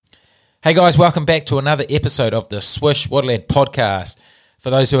Hey guys, welcome back to another episode of the Swish Waterlad podcast. For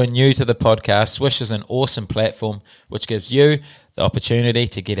those who are new to the podcast, Swish is an awesome platform which gives you the opportunity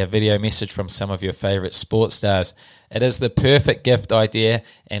to get a video message from some of your favourite sports stars. It is the perfect gift idea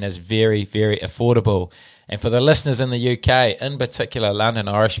and is very, very affordable. And for the listeners in the UK, in particular London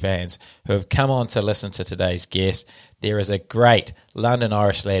Irish fans who have come on to listen to today's guest, there is a great London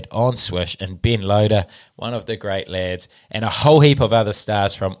Irish lad on Swish in Ben Loader, one of the great lads, and a whole heap of other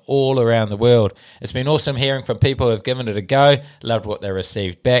stars from all around the world. It's been awesome hearing from people who have given it a go, loved what they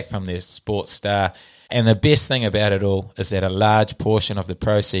received back from their sports star. And the best thing about it all is that a large portion of the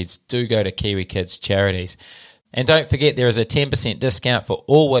proceeds do go to Kiwi Kids charities. And don't forget, there is a 10% discount for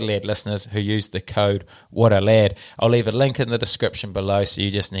all Waterlad listeners who use the code WATERLAD. I'll leave a link in the description below, so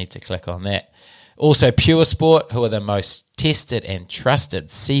you just need to click on that. Also, Pure Sport, who are the most tested and trusted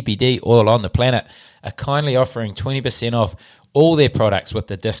CBD oil on the planet, are kindly offering 20% off all their products with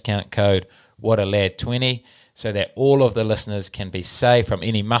the discount code WATERLAD20, so that all of the listeners can be safe from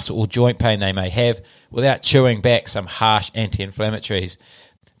any muscle or joint pain they may have without chewing back some harsh anti-inflammatories.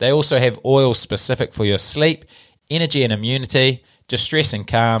 They also have oils specific for your sleep, energy and immunity, distress and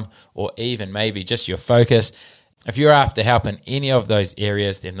calm, or even maybe just your focus. If you're after help in any of those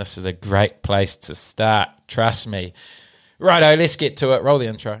areas, then this is a great place to start. Trust me. Righto, let's get to it. Roll the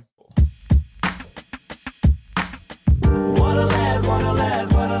intro. What a lad, what a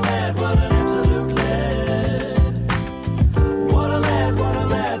lad, what a lad, what an absolute lad. What a lad, what a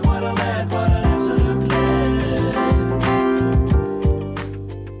lad, what a lad, what an absolute lad.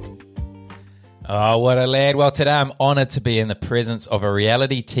 Oh, what a lad. Well, today I'm honoured to be in the presence of a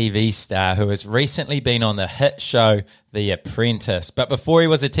reality TV star who has recently been on the hit show The Apprentice. But before he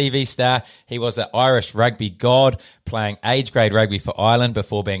was a TV star, he was an Irish rugby god, playing age grade rugby for Ireland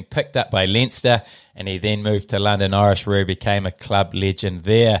before being picked up by Leinster, and he then moved to London Irish where he became a club legend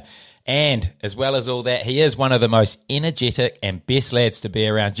there. And as well as all that, he is one of the most energetic and best lads to be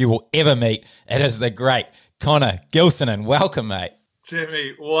around you will ever meet. It is the great Conor Gilson, and welcome, mate.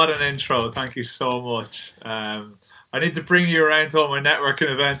 Jimmy, what an intro. Thank you so much. I need to bring you around to all my networking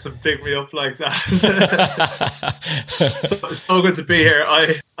events and pick me up like that. so good to be here.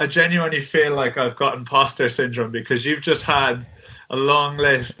 I genuinely feel like I've got imposter syndrome because you've just had a long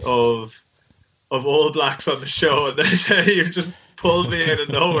list of All Blacks on the show, and then you've just pulled me in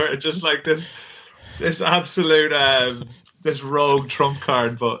and nowhere, just like this absolute this rogue trump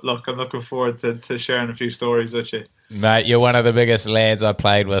card. But look, I'm looking forward to sharing a few stories with you. Mate, you're one of the biggest lads I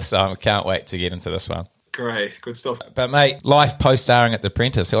played with, so I can't wait to get into this one. Great, good stuff. But mate, life post-starring at The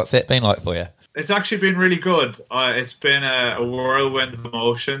Apprentice, what's that been like for you? It's actually been really good. It's been a whirlwind of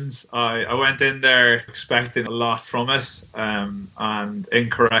emotions. I went in there expecting a lot from it, and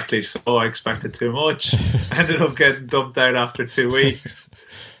incorrectly so. I expected too much. Ended up getting dumped out after 2 weeks.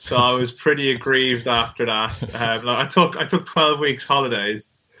 So I was pretty aggrieved after that. I took 12 weeks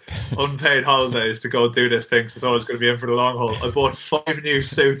holidays, unpaid holidays, to go do this thing, so I thought I was going to be in for the long haul. I bought 5 new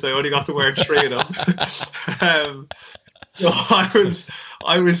suits. I only got to wear 3 of them. So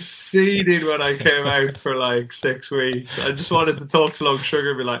I was seething when I came out for like 6 weeks. I just wanted to talk to Long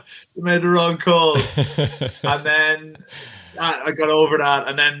Sugar and be like, you made the wrong call. And then I got over that,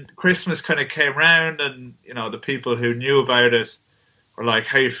 and then Christmas kind of came round, and you know, the people who knew about it were like,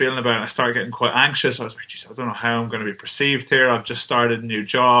 how are you feeling about it? I started getting quite anxious. I was like, geez, I don't know how I'm going to be perceived here. I've just started a new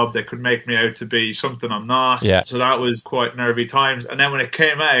job. They could make me out to be something I'm not. Yeah. So that was quite nervy times. And then when it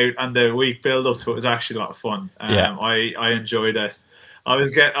came out and the week build up to it was actually a lot of fun. I enjoyed it. I was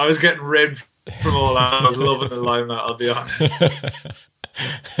getting ribbed from all that. I was loving the limelight, I'll be honest.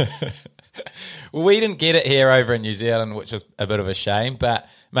 Well, we didn't get it here over in New Zealand, which was a bit of a shame. But,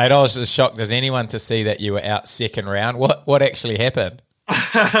 mate, I was as shocked as anyone to see that you were out second round. What actually happened?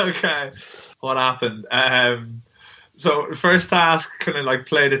 Okay. What happened? So first task kind of like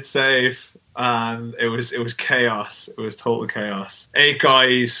played it safe, and it was chaos. It was total chaos. 8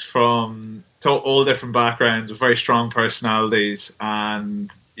 guys from all different backgrounds with very strong personalities, and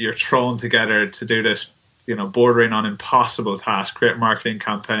you're thrown together to do this, you know, bordering on impossible task, create a marketing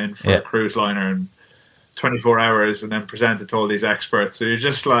campaign for a cruise liner in 24 hours and then present it to all these experts. So you're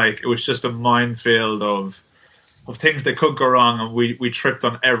just like, it was just a minefield of things that could go wrong, and we tripped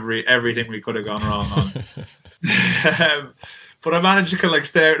on everything we could have gone wrong on. But I managed to kind of like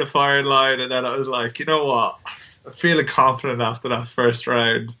stare at the firing line, and then I was like, you know what? I'm feeling confident after that first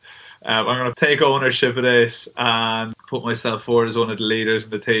round. I'm going to take ownership of this and put myself forward as one of the leaders in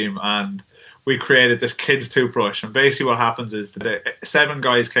the team. And we created this kids toothbrush. And basically what happens is the 7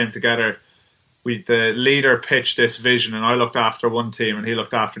 guys came together. The leader pitched this vision, and I looked after one team and he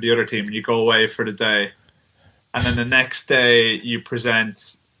looked after the other team, and you go away for the day. And then the next day you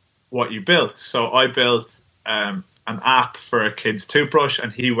present what you built. So I built an app for a kid's toothbrush,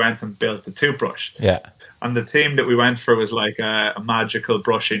 and he went and built the toothbrush. Yeah. And the theme that we went for was like a magical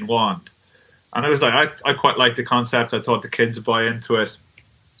brushing wand. And I was like, I quite liked the concept. I thought the kids would buy into it.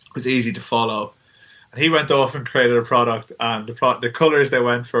 It was easy to follow. And he went off and created a product, and the colours they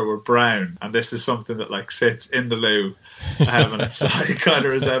went for were brown. And this is something that like sits in the loo, and it's like kind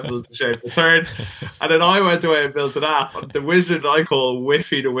of resembles the shape of the turd. And then I went away and built an app. And the wizard I call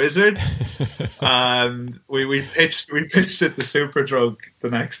Whiffy the Wizard. And we pitched it to Superdrug the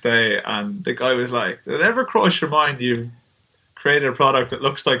next day, and the guy was like, "Did it ever cross your mind you've created a product that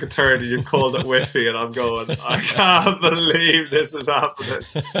looks like a turd and you've called it Whiffy?" And I'm going, I can't believe this is happening.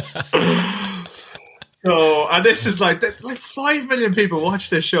 So, and this is like 5 million people watch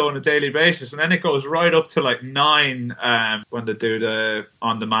this show on a daily basis, and then it goes right up to like 9 when they do the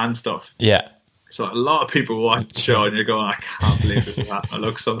on-demand stuff. Yeah. So a lot of people watch the show, and you're going, I can't believe this is happening. I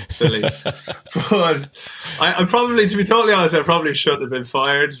look so silly. But I probably, to be totally honest, I probably shouldn't have been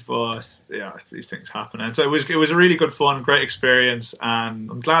fired. But yeah, these things happen. And so it was a really good fun, great experience, and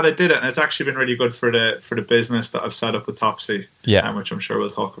I'm glad I did it. And it's actually been really good for the business that I've set up with Topsy, which I'm sure we'll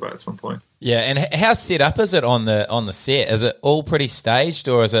talk about at some point. Yeah, and how set up is it on the set? Is it all pretty staged,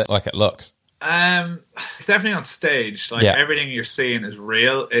 or is it like it looks? It's definitely not staged. Like everything you're seeing is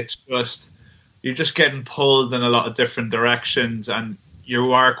real. It's just you're just getting pulled in a lot of different directions, and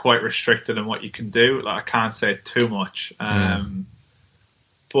you are quite restricted in what you can do. Like I can't say too much,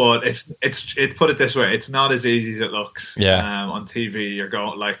 but it's put it this way: it's not as easy as it looks. On TV, you're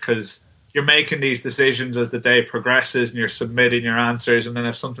going because you're making these decisions as the day progresses, and you're submitting your answers, and then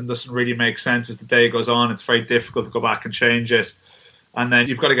if something doesn't really make sense as the day goes on, it's very difficult to go back and change it. And then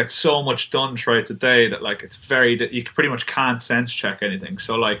you've got to get so much done throughout the day that like you pretty much can't sense check anything.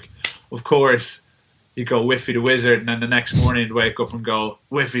 So like, of course, you go Whiffy the Wizard, and then the next morning you wake up and go,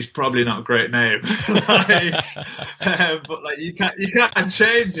 Whiffy's probably not a great name. But like you can't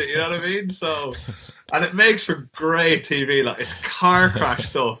change it, you know what I mean? So, and it makes for great TV. Like it's car crash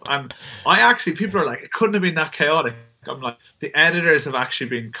stuff. And people are like, it couldn't have been that chaotic. I'm like, the editors have actually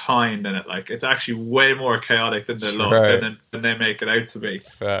been kind in it. Like it's actually way more chaotic than they look than they make it out to be.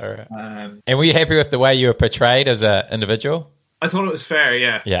 Right. And were you happy with the way you were portrayed as an individual? I thought it was fair,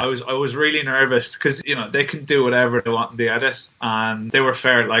 yeah. I was really nervous because, they can do whatever they want in the edit, and they were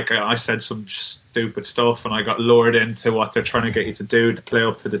fair. Like I said some stupid stuff, and I got lured into what they're trying to get you to do to play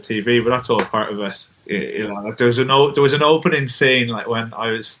up to the TV, but that's all part of it. Like there was an opening scene, like when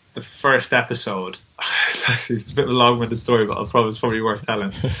I was the first episode. It's a bit of a long-winded story, but it's probably worth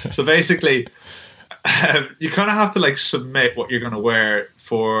telling. So basically, you kind of have to like submit what you're going to wear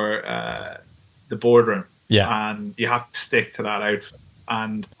for the boardroom. Yeah, and you have to stick to that outfit.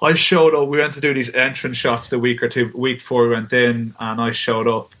 And I showed up. We went to do these entrance shots the week before we went in, and I showed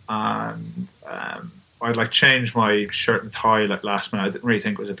up, and I'd like changed my shirt and tie like last minute. I didn't really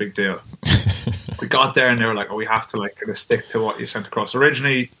think it was a big deal. We got there, and they were like, "Oh, we have to like kind of stick to what you sent across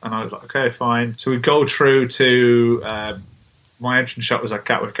originally." And I was like, "Okay, fine." So we go through to my entrance shot was at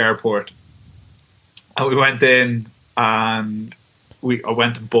Gatwick Airport, and we went in, and I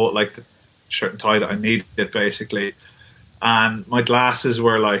went and bought like the shirt and tie that I needed basically, and my glasses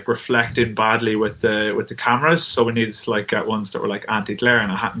were like reflecting badly with the cameras, so we needed to like get ones that were like anti-glare,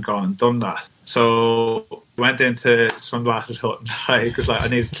 and I hadn't gone and done that. So we went into Sunglasses Hut and because like I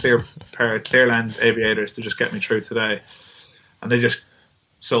needed a pair of clear lens aviators to just get me through today, and they just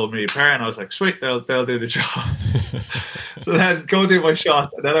sold me a pair, and I was like, sweet, they'll do the job. So then go do my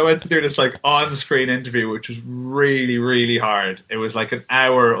shots, and then I went to do this like on-screen interview, which was really, really hard. It was like an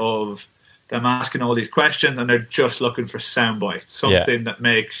hour of them asking all these questions, and they're just looking for sound bites, something that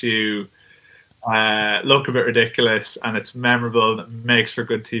makes you look a bit ridiculous, and it's memorable, and it makes for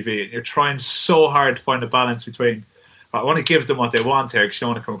good TV. And you're trying so hard to find a balance between, I want to give them what they want here because you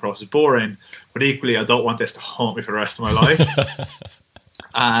don't want to come across as boring, but equally I don't want this to haunt me for the rest of my life.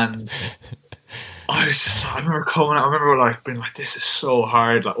 And I was just, I remember like being like, this is so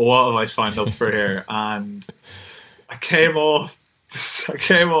hard. Like, what have I signed up for here? And I came off the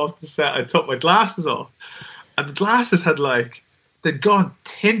set. I took my glasses off, and the glasses had like they'd gone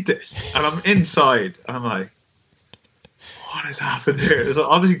tinted, and I'm inside, and I'm like, what has happened here? So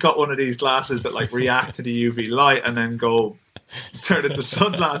I obviously got one of these glasses that like react to the UV light and then go turn into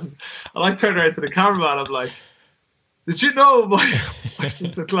sunglasses. And I turned around to the cameraman. I'm like, did you know my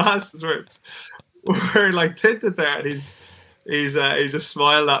the glasses were like tinted there? And he just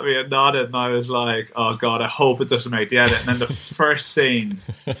smiled at me and nodded, and I was like, oh god, I hope it doesn't make the edit. And then the first scene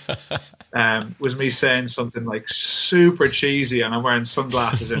was me saying something like super cheesy, and I'm wearing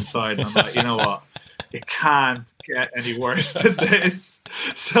sunglasses inside, and I'm like, you know what, it can't get any worse than this.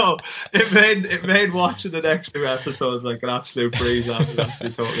 So it made watching the next 2 episodes like an absolute breeze after that, to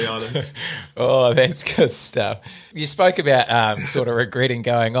be totally honest. Oh, that's good stuff. You spoke about sort of regretting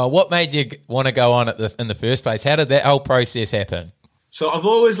going. Oh, what made you want to go on in the first place? How did that whole process happen? So I've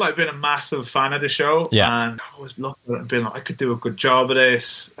always like been a massive fan of the show, and I always looked at it and been like, I could do a good job of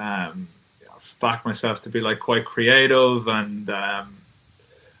this. I've backed myself to be like quite creative and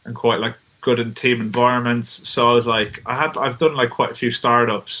quite like good in team environments. So I was like, I've done like quite a few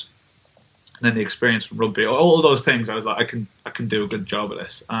startups, and then the experience from rugby, all those things. I was like, I can do a good job of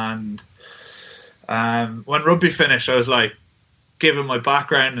this. And when rugby finished, I was like, given my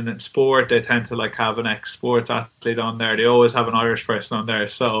background and in sport, they tend to like have an ex-sports athlete on there. They always have an Irish person on there.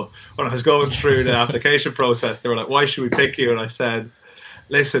 So when I was going through the application process, they were like, why should we pick you? And I said,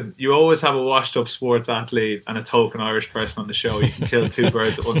 listen, you always have a washed up sports athlete and a token Irish person on the show. You can kill 2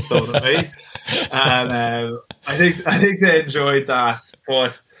 birds with 1 stone with me. And I think they enjoyed that.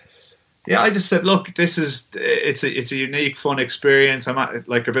 But yeah, I just said, look, it's a unique, fun experience. I'm at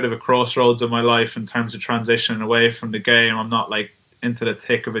like a bit of a crossroads of my life in terms of transitioning away from the game. I'm not like into the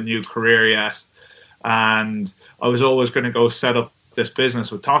thick of a new career yet. And I was always going to go set up this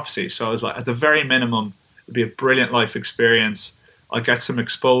business with Topsy. So I was like, at the very minimum, it'd be a brilliant life experience. I'll get some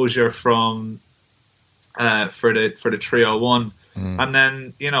exposure from for the 301. And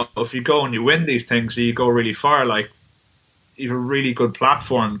then, you know, if you go and you win these things, or you go really far, like, you have a really good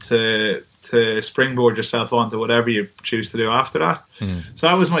platform to springboard yourself onto whatever you choose to do after that. So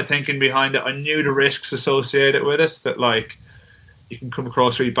that was my thinking behind it. I knew the risks associated with it, that like you can come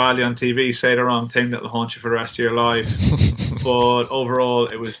across really badly on TV, say the wrong thing that'll haunt you for the rest of your life. But overall,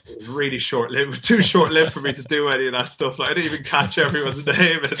 it was really short-lived. It was too short-lived for me to do any of that stuff. Like, I didn't even catch everyone's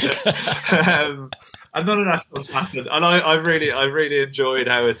name. And none of that stuff's happened. And I've really enjoyed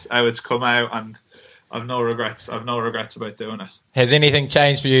how it's come out, and I've no regrets. I've no regrets about doing it. Has anything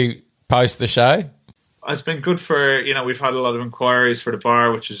changed for you post the show? It's been good for, you know, we've had a lot of inquiries for the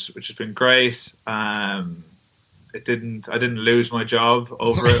bar, which has been great. I didn't lose my job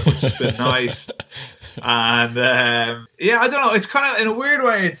over it, which has been nice. And yeah, I don't know. It's kind of, in a weird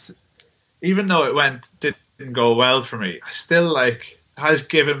way, it's, even though it didn't go well for me, I still like, has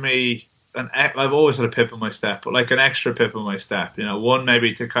given me I've always had a pip in my step, but like an extra pip in my step, you know, one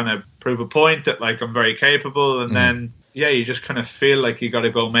maybe to kind of prove a point that like I'm very capable, and then yeah, you just kind of feel like you got to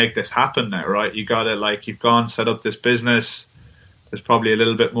go make this happen now, right? You got to, like, you've gone set up this business. There's probably a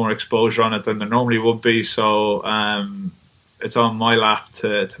little bit more exposure on it than there normally would be, so it's on my lap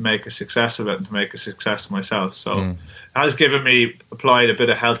to make a success of it and to make a success of myself. So it has given me, applied a bit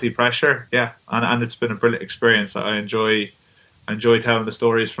of healthy pressure, yeah, and it's been a brilliant experience. I enjoy telling the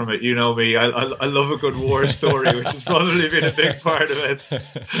stories from it. You know me, I love a good war story, which has probably been a big part of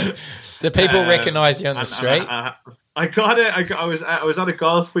it. Do people recognise you on the street? I got it. I was at a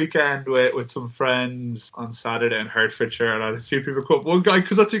golf weekend with some friends on Saturday in Hertfordshire, and I had a few people come up. One guy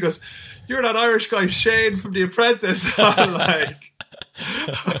comes up to me and goes, "You're that Irish guy Shane from The Apprentice." I'm like,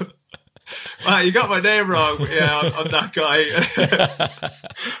 "Man, you got my name wrong." Yeah, I'm that guy.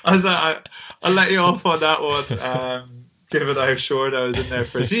 I was like, I'll let you off on that one. Given how short I was in there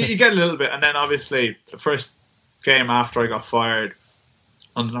first, you get a little bit, and then obviously the first game after I got fired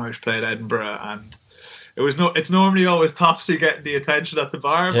on an Irish play at Edinburgh, and it's normally always Topsy getting the attention at the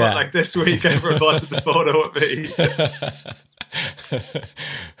bar, but like this week everyone wanted the photo with me.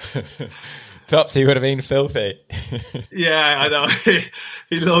 Topsy would have been filthy. Yeah, I know.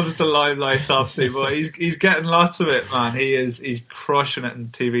 He loves the limelight, Topsy, but he's getting lots of it, man. He's crushing it in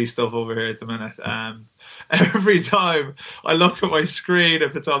TV stuff over here at the minute. Every time I look at my screen,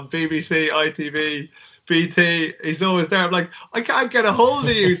 if it's on BBC, ITV, BT, he's always there. I'm like, I can't get a hold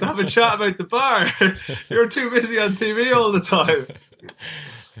of you to have a chat about the bar. You're too busy on TV all the time.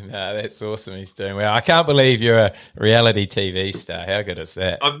 No, that's awesome. He's doing well. I can't believe you're a reality TV star. How good is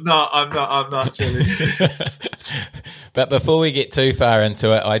that? I'm not, Jimmy. But before we get too far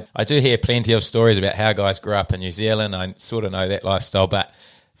into it, I do hear plenty of stories about how guys grew up in New Zealand. I sort of know that lifestyle, but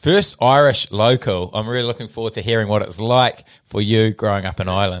first Irish local, I'm really looking forward to hearing what it's like for you growing up in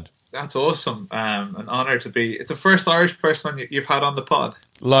Ireland. That's awesome. An honour to be... It's the first Irish person you've had on the pod.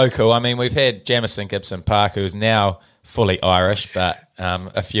 Local. I mean, we've had Jamison Gibson Park, who's now fully Irish, but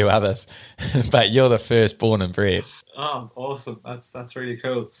a few others. But you're the first born and bred. Oh, awesome. That's really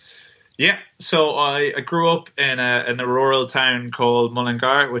cool. Yeah, so I grew up in a rural town called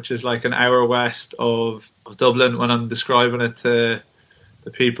Mullingar, which is like an hour west of Dublin. When I'm describing it to the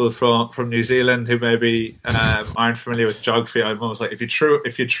people from New Zealand who maybe aren't familiar with geography, I'm almost like, if you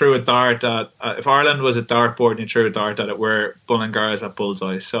threw a dart at if Ireland was a dartboard and you threw a dart at it, where Mullingar is at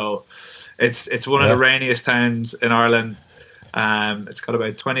bullseye. So It's one of the rainiest towns in Ireland. It's got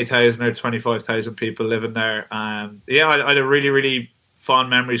about 20,000 or 25,000 people living there. I had a really, really fond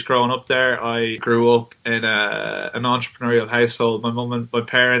memories growing up there. I grew up in an entrepreneurial household. My mum and my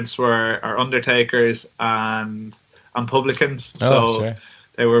parents are undertakers and publicans. So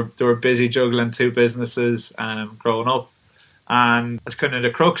they were busy juggling two businesses growing up. And that's kind of the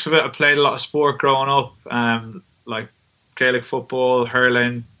crux of it. I played a lot of sport growing up, like Gaelic football,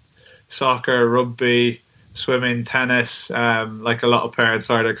 hurling, soccer, rugby, swimming, tennis. Like a lot of parents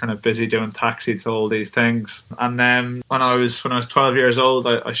are, they're kind of busy doing taxi to all these things. And then when I was 12 years old,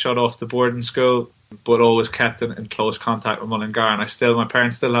 I shut off the boarding school, but always kept in close contact with Mullingar. And my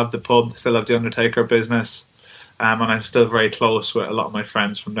parents still have the pub, still have the undertaker business. And I'm still very close with a lot of my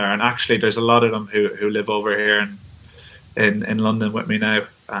friends from there. And actually, there's a lot of them who live over here in London with me now.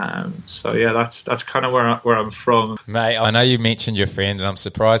 So yeah, that's kind of where I'm from. Mate, I know you mentioned your friend, and I'm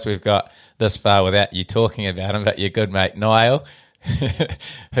surprised we've got this far without you talking about him, but your good mate Niall,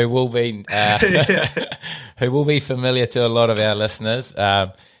 who will be familiar to a lot of our listeners.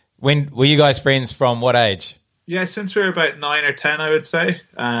 When were you guys friends from what age? Yeah, since we were about 9 or 10, I would say.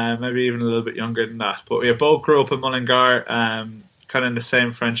 Maybe even a little bit younger than that. But we both grew up in Mullingar, kind of in the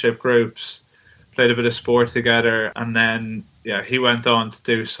same friendship groups. Played a bit of sport together, and then he went on to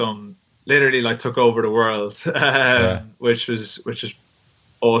do literally like took over the world, which is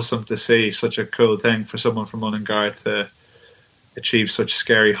awesome to see. Such a cool thing for someone from Mullingar to achieve such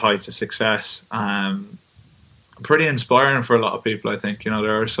scary heights of success. Pretty inspiring for a lot of people, I think. There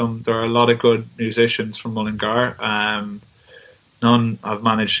are a lot of good musicians from Mullingar. None have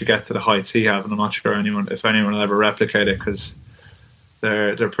managed to get to the heights he have, and I'm not sure if anyone will ever replicate it, because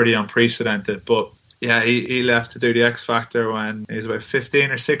they're pretty unprecedented. But yeah, he left to do the X Factor when he was about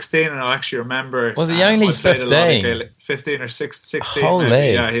 15 or 16, and I actually remember. Was he only 15? 15 or 16. Holy.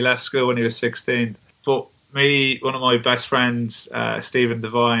 Maybe. Yeah, he left school when he was 16. But one of my best friends, Stephen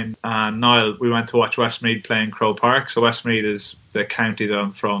Devine, and Niall, we went to watch Westmeath play in Croke Park. So Westmeath is the county that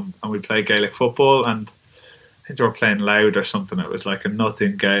I'm from, and we play Gaelic football, and I think they were playing Loud or something. It was like a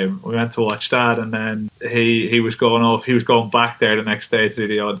nothing game. We went to watch that, and then he was going off. He was going back there the next day to do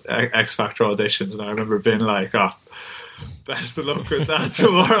the X Factor auditions, and I remember being like, "Oh, best of luck with that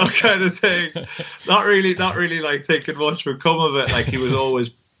tomorrow," kind of thing. Not really like thinking much would come of it. Like, he was always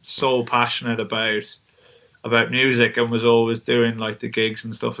so passionate about music, and was always doing like the gigs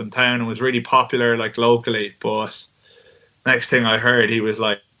and stuff in town, and was really popular like locally. But next thing I heard, he was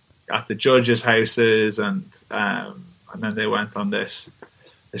like at the judges' houses, and then they went on this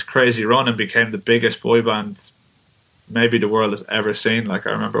crazy run and became the biggest boy band maybe the world has ever seen. Like,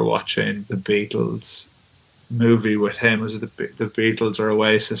 I remember watching the Beatles movie with him. Was it the Beatles or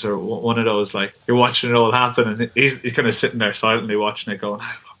Oasis or one of those? Like, you're watching it all happen, and he's kind of sitting there silently watching it, going,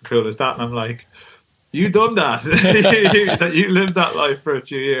 "How fucking cool is that?" And I'm like, "You done that? That you lived that life for a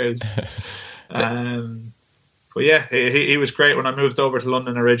few years." But yeah, he was great. When I moved over to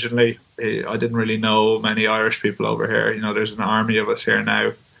London originally, I didn't really know many Irish people over here. There's an army of us here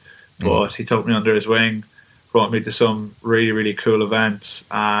now. But he took me under his wing, brought me to some really, really cool events,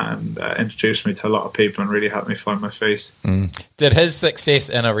 and introduced me to a lot of people, and really helped me find my feet. Did his success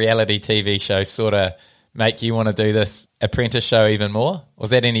in a reality TV show sort of make you want to do this apprentice show even more?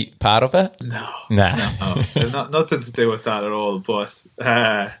 Was that any part of it? No. There's nothing to do with that at all. But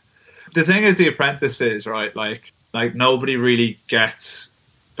the thing is, The Apprentice is, right, like nobody really gets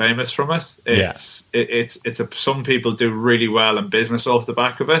famous from it. Some people do really well in business off the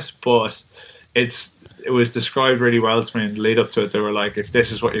back of it, but it was described really well to me in the lead up to it. They were like, if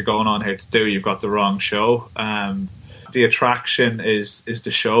this is what you're going on here to do, you've got the wrong show. The attraction is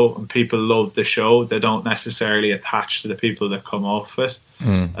the show, and people love the show. They don't necessarily attach to the people that come off it,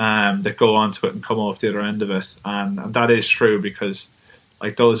 that go onto it and come off the other end of it. And that is true, because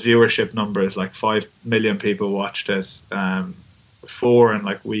like those viewership numbers, like 5 million people watched it before in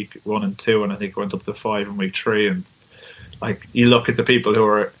like week 1 and 2, and I think it went up to 5 in week 3. And like, you look at the people who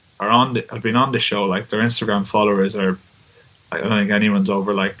have been on the show, like their Instagram followers are, I don't think anyone's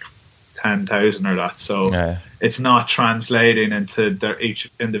over like 10,000 or that. So it's not translating into each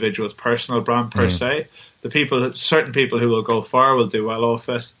individual's personal brand per se. Certain people who will go far will do well off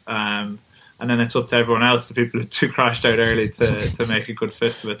it. And then it's up to everyone else, the people who crashed out early, to make a good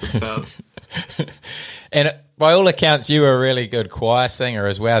fist of it themselves. And by all accounts, you were a really good choir singer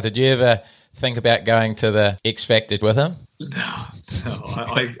as well. Did you ever think about going to the X Factor with him? No,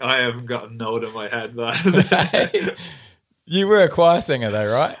 I haven't got a note in my head, man. You were a choir singer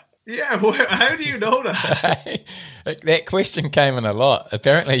though, right? Yeah, how do you know that? That question came in a lot.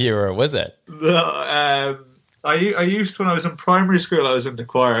 Apparently you were a wizard. No, I used to, when I was in primary school, I was in the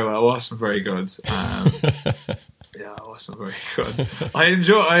choir. Well, I wasn't very good. Yeah, I wasn't very good. I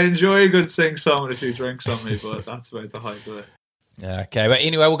enjoy a good sing song and a few drinks on me, but that's about the height of it. Okay, but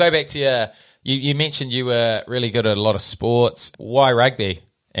anyway, we'll go back to you mentioned you were really good at a lot of sports. Why rugby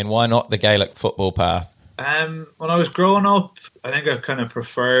and why not the Gaelic football path? When I was growing up, I think I kind of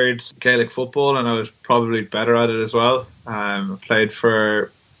preferred Gaelic football, and I was probably better at it as well. I played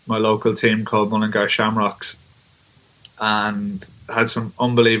for my local team called Mullingar Shamrocks, and had some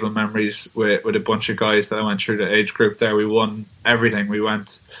unbelievable memories with a bunch of guys that I went through the age group there. We won everything. We won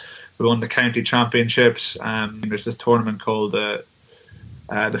the county championships. There's this tournament called the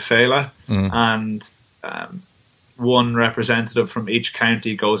Fela, and one representative from each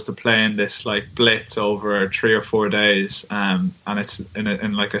county goes to play in this like blitz over 3 or 4 days, and it's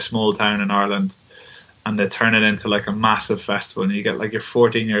in like a small town in Ireland, and they turn it into like a massive festival, and you get like, you're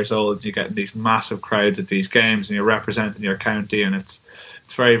 14 years old and you get these massive crowds at these games, and you're representing your county, and it's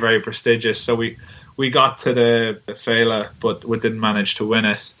very, very prestigious. So we got to the Fela, but we didn't manage to win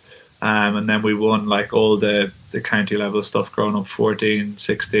it. And then we won like all the county level stuff growing up, 14,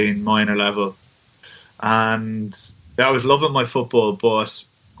 16, minor level. And I was loving my football, but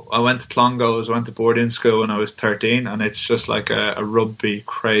I went to Clongowes, went to boarding school when I was 13, and it's just like a rugby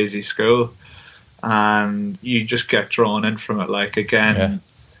crazy school. And you just get drawn in from it. Like, again,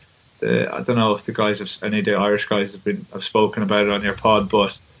 I don't know if any of the Irish guys have spoken about it on your pod,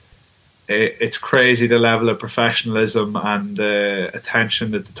 but it's crazy the level of professionalism and the attention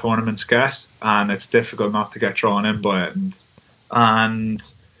that the tournaments get, and it's difficult not to get drawn in by it.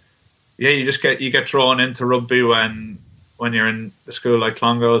 And yeah, you get drawn into rugby when you're in a school like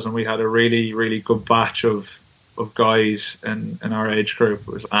Clongowes, and we had a really, really good batch of guys in our age group,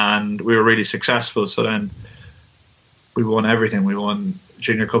 and we were really successful. So then we won everything. We won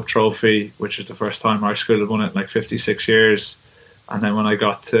Junior Cup trophy, which is the first time our school had won it in like 56 years. And then when I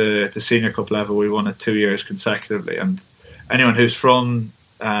got to the Senior Cup level, we won it 2 years consecutively. And anyone who's from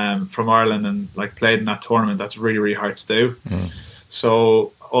Ireland and like played in that tournament, that's really, really hard to do.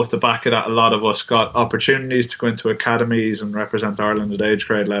 So off the back of that, a lot of us got opportunities to go into academies and represent Ireland at age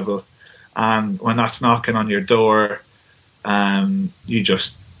grade level. And when that's knocking on your door,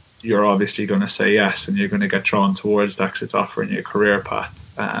 you're obviously going to say yes, and you're going to get drawn towards that because it's offering you a career path.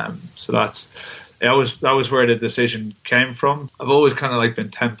 So that was where the decision came from. I've always kind of like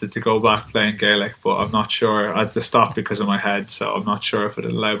been tempted to go back playing Gaelic, but I'm not sure. I had to stop because of my head, so I'm not sure if it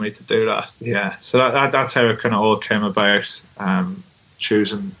allowed me to do that. Yeah, so that's how it kind of all came about.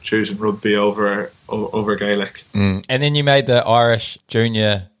 Choosing rugby over Gaelic. And then you made the Irish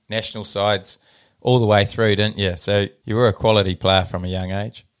junior national sides all the way through, didn't you? So you were a quality player from a young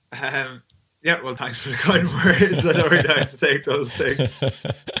age. Yeah, well, thanks for the kind words. I don't really know how to take those things.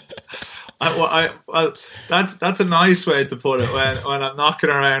 Well, that's a nice way to put it. When I'm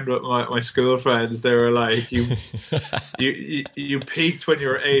knocking around with my school friends, they were like, "You peaked when you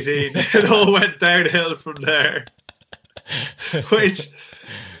were 18. It all went downhill from there," which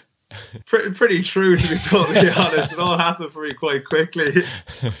pretty true, to be totally honest. It all happened for me quite quickly.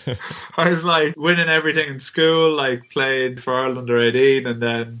 I was like winning everything in school, like played for Ireland under 18, and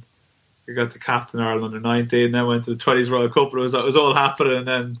then I got to captain Ireland under 19, then went to the 20s World Cup, and it was all happening, and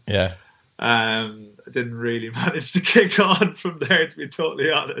then I didn't really manage to kick on from there, to be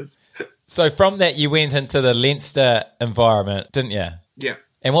totally honest. So from that, you went into the Leinster environment, didn't you? Yeah.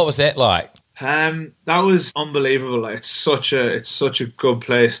 And what was that like? That was unbelievable. Like, it's such a good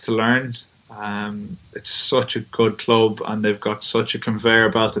place to learn. It's such a good club, and they've got such a conveyor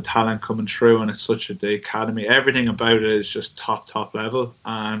belt of talent coming through, and it's the academy. Everything about it is just top level.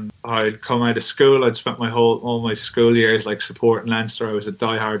 And I'd come out of school. I'd spent all my school years like supporting Leinster. I was a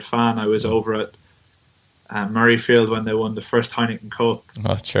diehard fan. I was over at Murrayfield when they won the first Heineken Cup.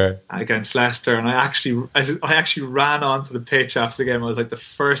 Oh, true. Against Leicester, and I actually ran onto the pitch after the game. I was like the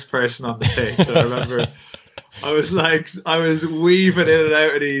first person on the pitch. And I remember I was weaving in and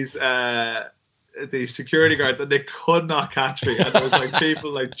out of these security guards, and they could not catch me. And there was like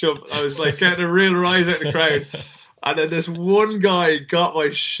people like jump. I was like getting a real rise out of the crowd. And then this one guy got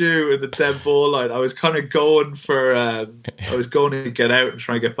my shoe in the dead ball line. I was kind of going to get out and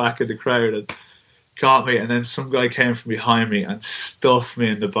try and get back in the crowd, and got me, and then some guy came from behind me and stuffed me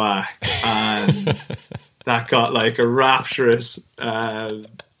in the back, and that got like a rapturous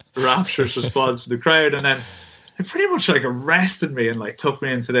response from the crowd. And then they pretty much like arrested me and like took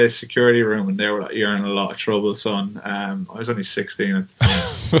me into their security room, and they were like, "You're in a lot of trouble, son." I was only 16 at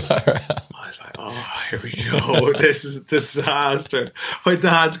the time. I was like, "Oh, here we go. This is a disaster. My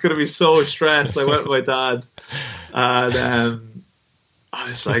dad's gonna be so stressed." I went with my dad, and I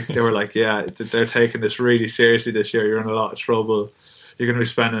was like, they were like, yeah, they're taking this really seriously this year. You're in a lot of trouble. You're going to be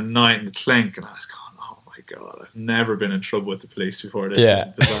spending a night in the clink. And I was going, oh my God, I've never been in trouble with the police before. This is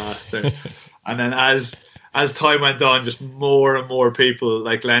a disaster. And then as time went on, just more and more people,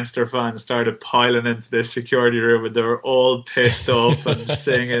 like Leinster fans, started piling into this security room, and they were all pissed off and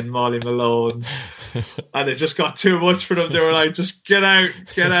singing Molly Malone. And it just got too much for them. They were like, just get out.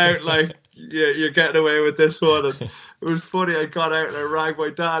 Like, yeah, you're getting away with this one. And it was funny. I got out and I rang my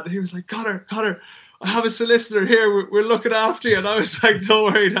dad, and he was like, Connor, I have a solicitor here. We're looking after you. And I was like,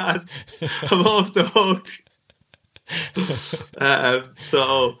 don't worry, Dad. I'm off the hook.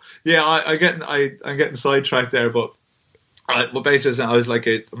 So yeah, I'm getting sidetracked there, but basically I was like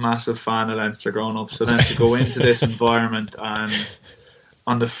a massive fan of Leinster growing up. So then to go into this environment, and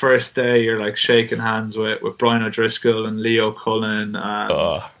on the first day you're like shaking hands with Brian O'Driscoll and Leo Cullen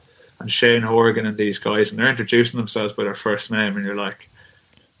and Shane Horgan and these guys, and they're introducing themselves by their first name, and you're like,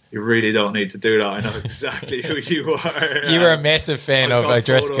 you really don't need to do that. I know exactly who you are. You were a massive fan of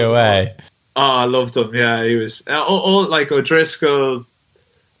O'Driscoll, eh? Oh, I loved him. Yeah, he was all like O'Driscoll,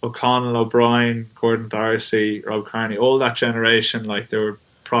 O'Connell, O'Brien, Gordon Darcy, Rob Kearney, all that generation. Like, they were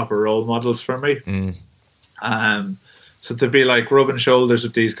proper role models for me. So to be like rubbing shoulders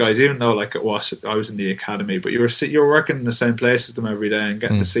with these guys, even though like I was in the academy, but you were working in the same place as them every day and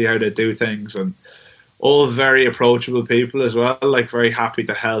getting to see how they do things, and all very approachable people as well, like very happy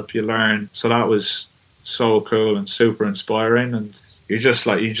to help you learn. So that was so cool and super inspiring. And you just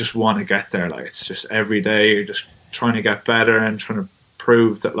want to get there. Like, it's just every day you're just trying to get better and trying to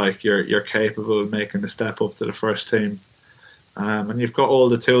prove that like you're capable of making the step up to the first team. And you've got all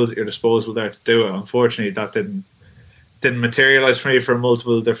the tools at your disposal there to do it. Unfortunately, that didn't materialize for me for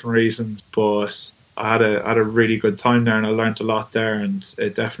multiple different reasons, but I had a really good time there, and I learned a lot there, and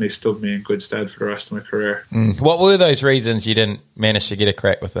it definitely stood me in good stead for the rest of my career. What were those reasons you didn't manage to get a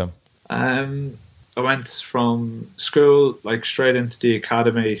crack with them? I went from school like straight into the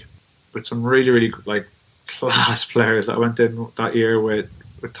academy with some really, really like class players. I went in that year with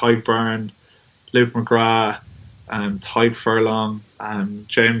Tyke Byrne, Luke McGrath, Tyke Furlong,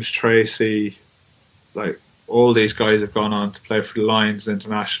 James Tracy. Like, all these guys have gone on to play for the Lions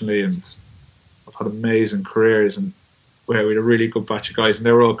internationally, and I've had amazing careers, and we had a really good batch of guys, and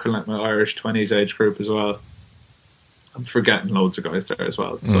they were all kind of like my Irish 20s age group as well. I'm forgetting loads of guys there as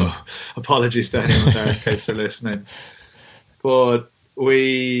well, so apologies to anyone there in case they're listening. But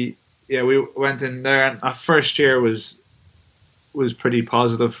we went in there, and our first year was pretty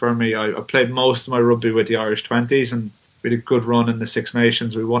positive for me. I played most of my rugby with the Irish 20s, and we had a good run in the Six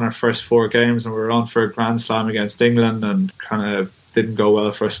Nations. We won our first 4 games, and we were on for a Grand Slam against England, and kind of didn't go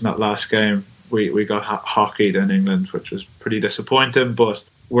well for us in that last game. We got hockeyed in England, which was pretty disappointing, but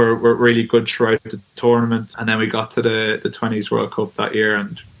we're really good throughout the tournament. And then we got to the 20s World Cup that year,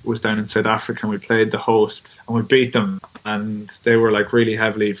 and was down in South Africa, and we played the host, and we beat them, and they were like really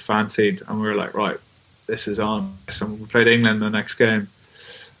heavily fancied, and we were like, right, this is on. So we played England the next game,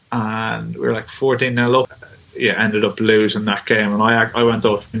 and we were like 14-0 up. Yeah, ended up losing that game, and I went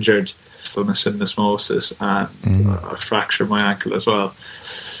off injured, done a syndesmosis, and I fractured my ankle as well.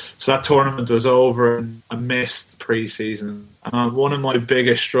 So that tournament was over, and I missed pre-season. And one of my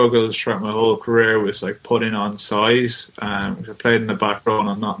biggest struggles throughout my whole career was like putting on size. I played in the back row, and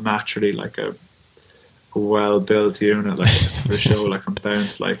I'm not naturally like a well-built unit, like for show. Like, I'm down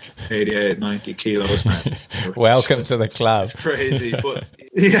to like 88, 90 kilos now. Welcome to the club. It's crazy, but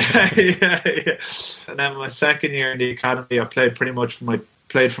yeah. And then my second year in the academy, I played pretty much for my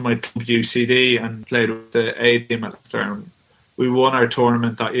club UCD, and played with the A team at Leicester. We won our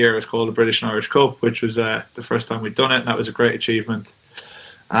tournament that year. It was called the British and Irish Cup, which was the first time we'd done it, and that was a great achievement.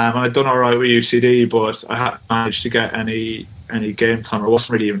 And I'd done all right with UCD, but I hadn't managed to get any game time. I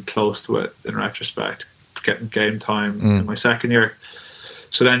wasn't really even close to it in retrospect, getting game time in my second year.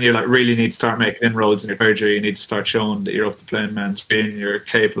 So then you like really need to start making inroads in your third year. You need to start showing that you're up to playing men's being, you're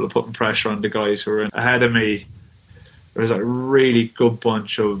capable of putting pressure on the guys who are ahead of me. There was a really good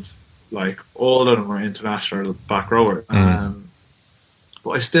bunch of, like, all of them were international back rowers.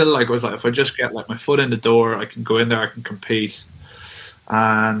 But I still was like, if I just get like my foot in the door, I can go in there, I can compete.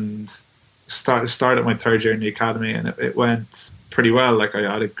 And started my third year in the academy, and it went pretty well. Like,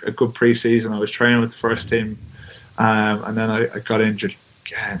 I had a good pre-season. I was training with the first team, and then I got injured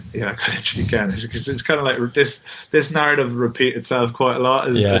again. Yeah, I got injured again. It's kind of like this narrative repeats itself quite a lot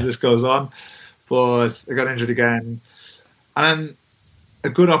as this goes on. But I got injured again, and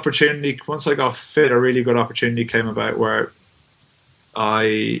a good opportunity. Once I got fit, a really good opportunity came about where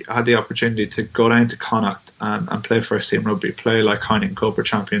I had the opportunity to go down to Connacht and play first team rugby, play like Heineken Cup or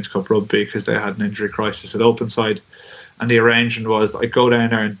Champions Cup rugby, because they had an injury crisis at Openside. And the arrangement was that I'd go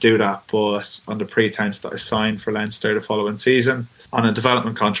down there and do that, but on the pretense that I signed for Leinster the following season on a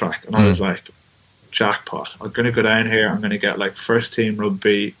development contract. And I was like, jackpot. I'm going to go down here. I'm going to get like first team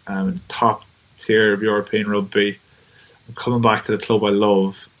rugby, top tier of European rugby. I'm coming back to the club I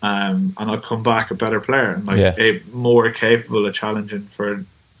love. And I'll come back a better player and like a more capable of challenging for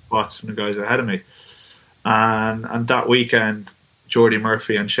Watson and the guys ahead of me. And that weekend, Jordy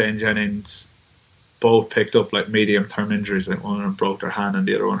Murphy and Shane Jennings both picked up like medium term injuries. Like one of them broke their hand and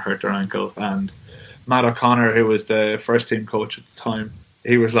the other one hurt their ankle. And Matt O'Connor, who was the first team coach at the time,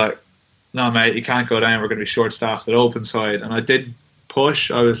 he was like, no mate, you can't go down, we're going to be short staffed at open side. And I did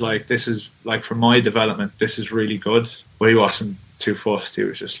push. I was like, this is like, for my development, this is really good. But he wasn't too fussed. He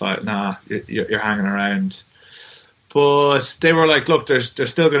was just like, nah, you're hanging around. But they were like, look, there's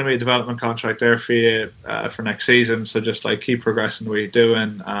still going to be a development contract there for you for next season, so just like keep progressing the way you're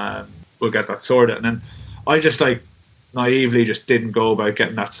doing and we'll get that sorted. And then I just like naively just didn't go about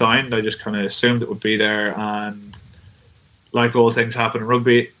getting that signed. I just kind of assumed it would be there, and like all things happen in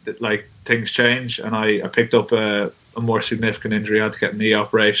rugby, like things change, and I picked up a more significant injury. I had to get a knee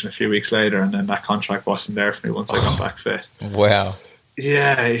operation a few weeks later, and then that contract wasn't there for me once I got back fit. Wow.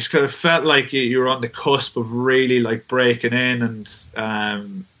 Yeah, it's kind of felt like you were on the cusp of really like breaking in and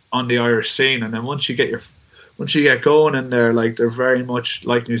on the Irish scene, and then once you get going in there, like they're very much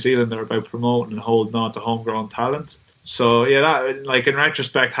like New Zealand. They're about promoting and holding on to homegrown talent. So yeah, that like in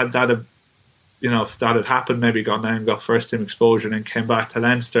retrospect, had that if that had happened, maybe gone down, got first team exposure, and then came back to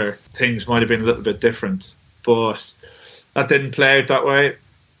Leinster, things might have been a little bit different. But that didn't play out that way.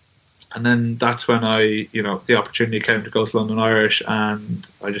 And then that's when the opportunity came to go to London Irish, and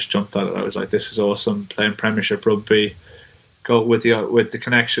I just jumped at it. I was like, this is awesome, playing Premiership rugby, go with the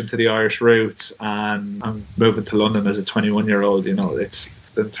connection to the Irish roots, and I'm moving to London as a 21-year-old. It's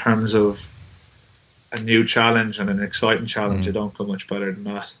in terms of a new challenge and an exciting challenge. It don't go much better than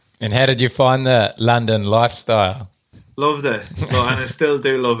that. And how did you find the London lifestyle? Loved it, and I still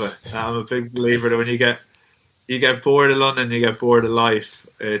do love it. I'm a big believer that when you get bored of London, you get bored of life.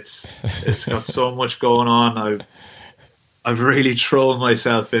 It's got so much going on. I've really thrown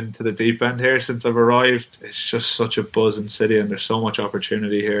myself into the deep end here since I've arrived. It's just such a buzzing city, and there's so much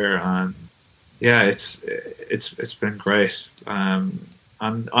opportunity here. And yeah, it's been great. And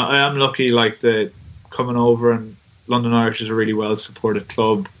I am lucky, like coming over, and London Irish is a really well supported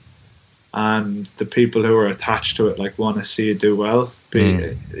club, and the people who are attached to it like want to see you do well.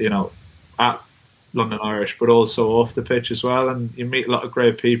 At London Irish, but also off the pitch as well, and you meet a lot of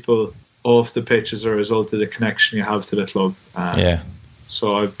great people off the pitch as a result of the connection you have to the club.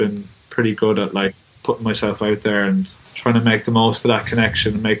 So I've been pretty good at like putting myself out there and trying to make the most of that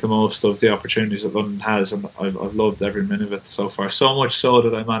connection and make the most of the opportunities that London has, and I've loved every minute of it so far. So much so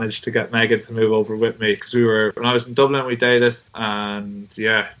that I managed to get Megan to move over with me, because when I was in Dublin, we dated, and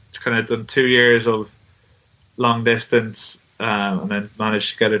yeah, it's kind of done 2 years of long distance. And then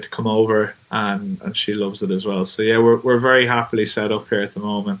managed to get her to come over, and she loves it as well. So yeah, we're very happily set up here at the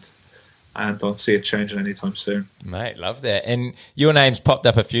moment, and don't see it changing anytime soon. Mate, love that. And your name's popped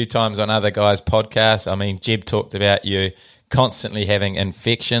up a few times on other guys' podcasts. I mean, Jib talked about you constantly having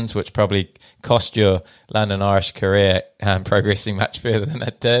infections, which probably cost your London Irish career progressing much further than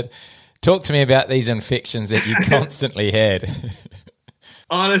it did. Talk to me about these infections that you constantly had.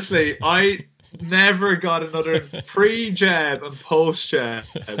 Honestly, I never got another pre-jab and post-jab.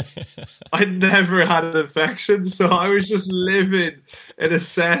 I never had an infection, so I was just living in a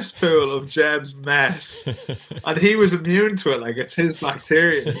cesspool of Jeb's mess, and he was immune to it. Like, it's his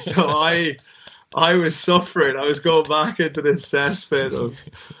bacteria. So I was suffering. I was going back into this cesspit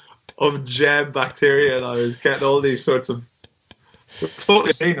of Jeb bacteria, and I was getting all these sorts of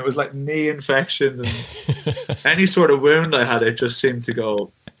totally seen. It was like knee infections, and any sort of wound I had, it just seemed to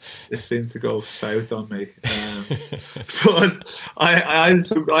go. It seemed to go south on me. But I had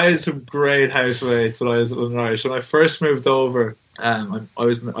some great housemates when I was at London Irish. When I first moved over, I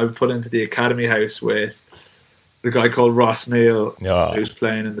was put into the academy house with the guy called Ross Neal, who's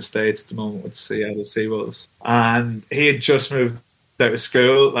playing in the States at the moment with Seattle Seawolves. And he had just moved out of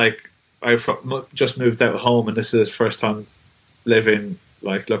school. Like, I just moved out of home, and this is his first time living,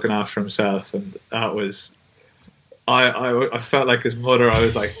 like, looking after himself. And that was... I felt like his mother. I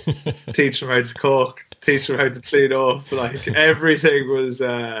was like teaching him how to cook, teaching him how to clean up. Like, everything was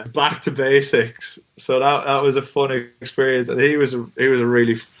back to basics. So that was a fun experience, and he was a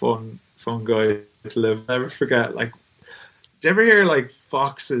really fun guy to live. Never forget. Like, do you ever hear like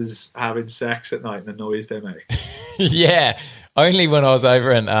foxes having sex at night and the noise they make? Yeah, only when I was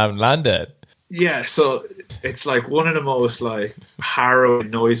over in London. Yeah, so it's like one of the most like harrowing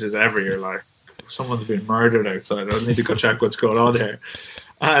noises ever. You're like, someone's been murdered outside. I need to go check what's going on here.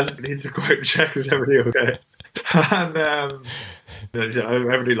 And I need to go out and check, is everything okay? And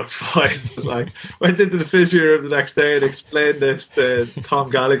everybody looked fine. So like, went into the physio room the next day and explained this to Tom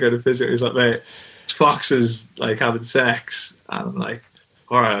Gallagher, the physio. He's like, mate, it's foxes like having sex. And I'm like,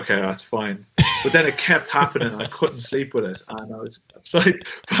 all right, okay, that's fine. But then it kept happening. I couldn't sleep with it, and I was like,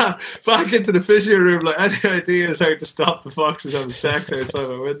 back into the physio room. Like, any ideas how to stop the foxes having sex outside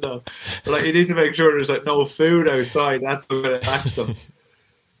my window? But, like, you need to make sure there's like no food outside. That's the way to catch them.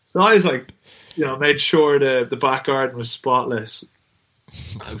 So I was like, made sure the back garden was spotless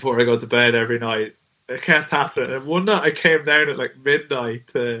before I go to bed every night. It kept happening, and one night I came down at like midnight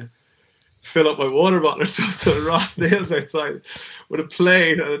to fill up my water bottle or something, and Ross Neal's outside with a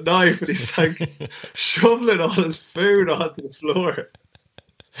plate and a knife, and he's like shoveling all his food onto the floor.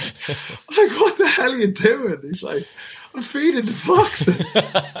 I'm like, what the hell are you doing? He's like, I'm feeding the foxes.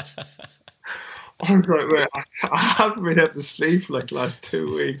 I'm like, wait, I haven't been able to sleep for like the last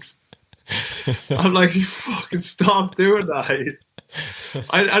 2 weeks. I'm like, you fucking stop doing that.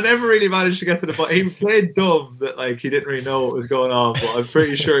 I never really managed to get to the bottom. He played dumb that like he didn't really know what was going on, but I'm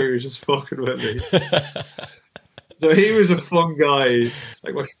pretty sure he was just fucking with me. So he was a fun guy.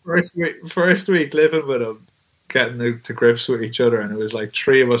 Like my first week living with him, getting to grips with each other, and it was like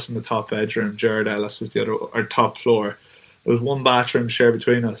 3 of us in the top bedroom. Jared Ellis was the other, our top floor. There was one bathroom shared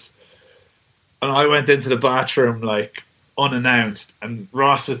between us, and I went into the bathroom like unannounced, and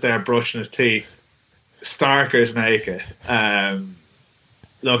Ross is there brushing his teeth, starkers naked,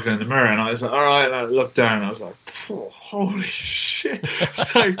 looking in the mirror, and I was like, all right, and I looked down, and I was like, oh, holy shit.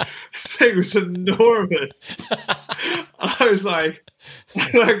 It's like, this thing was enormous. I was like,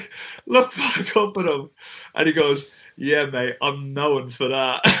 look back up at him, and he goes, yeah, mate, I'm known for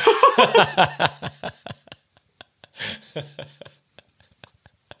that.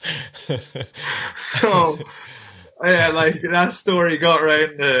 So, yeah, like that story got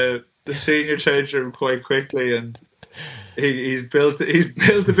around the senior change room quite quickly, and he's built a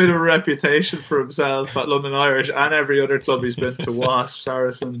bit of a reputation for himself at London Irish and every other club he's been to. Wasp,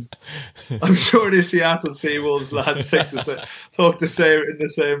 Saracens. I'm sure the Seattle Seawolves lads talk the same in the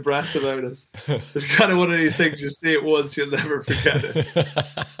same breath about it. It's kind of one of these things, you see it once, you'll never forget it.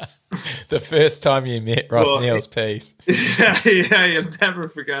 The first time you met Ross Neal's piece. Yeah, you'll never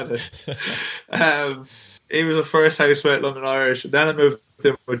forget it. He was the first housemate at London Irish, and then I moved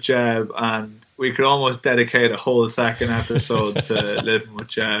in with Jeb, and we could almost dedicate a whole second episode to living with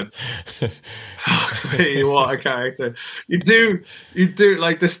Jeb. Fuck me, what a character. You do,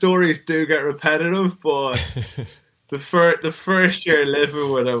 like, the stories do get repetitive, but the first year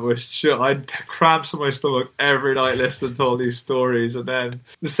living with him was just, I'd cramps in my stomach every night listening to all these stories. And then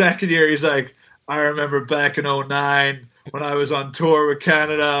the second year, he's like, I remember back in 2009 when I was on tour with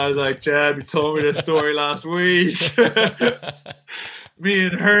Canada, I was like, Jeb, you told me this story last week. Me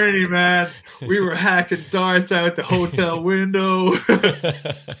and Herney, man, we were hacking darts out the hotel window.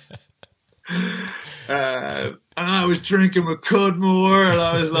 And I was drinking with Cudmore, and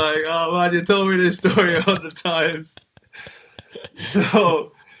I was like, oh man, you told me this story 100 times.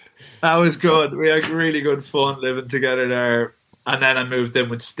 So that was good. We had really good fun living together there. And then I moved in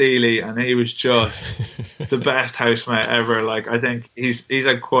with Steely, and he was just the best housemate ever. Like, I think he's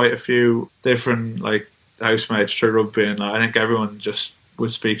had quite a few different like housemates through rugby, and like, I think everyone just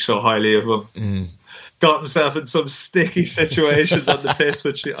would speak so highly of him. Got himself in some sticky situations on the piss,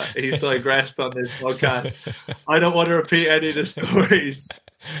 which he's digressed on this podcast. I don't want to repeat any of the stories.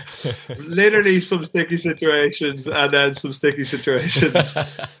 Literally some sticky situations, and then some sticky situations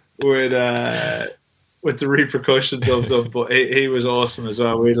with the repercussions of them. But he was awesome as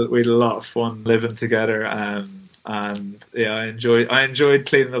well. We had a lot of fun living together, and yeah, I enjoyed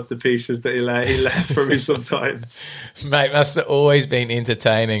cleaning up the pieces that he left for me sometimes. Mate, must have always been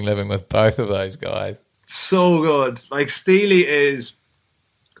entertaining living with both of those guys. So good. Like, Steely is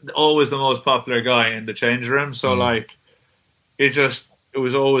always the most popular guy in the change room. So like, it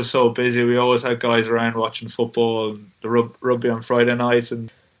was always so busy. We always had guys around watching football and the rugby on Friday nights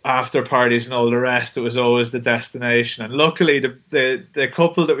and after parties and all the rest. It was always the destination. And luckily the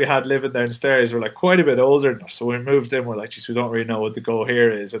couple that we had living downstairs were like quite a bit older than us. So when we moved in, we're like, geez, we don't really know what the go here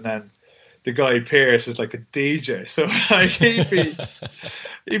is. And then the guy Pierce is like a DJ. So like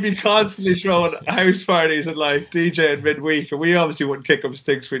he'd be constantly throwing house parties and like DJing midweek, and we obviously wouldn't kick up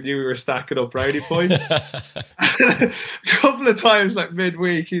sticks. We knew we were stacking up brownie points. A couple of times like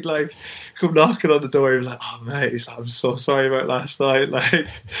midweek he'd like come knocking on the door. He was like, oh mate, he's like, I'm so sorry about last night, like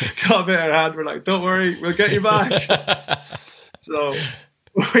got a bit of hand. We're like, don't worry, we'll get you back. So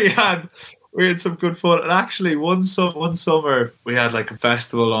we had some good fun. And actually one summer we had like a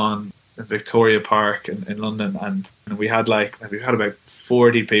festival on Victoria Park in London, and we had about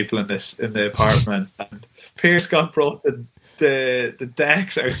 40 people in the apartment, and Pierce got brought the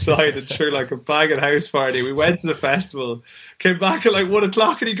decks outside and threw like a bag and house party. We went to the festival, came back at like 1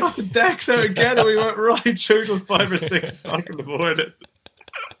 o'clock, and he got the decks out again, and we went right through till 5 or 6 o'clock in the morning.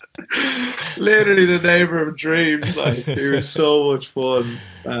 Literally the neighbour of dreams. Like, it was so much fun.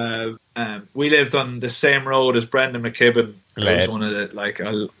 We lived on the same road as Brendan McKibben. He was one of the, like,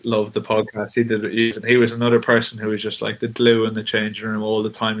 I loved the podcast he did, and he was another person who was just like the glue in the changing room all the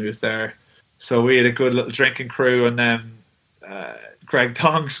time he was there. So we had a good little drinking crew, and then Greg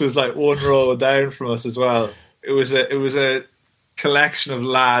Tonks was like one row down from us as well. It was a collection of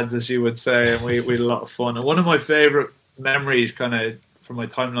lads, as you would say, and we had a lot of fun. And one of my favourite memories, kind of from my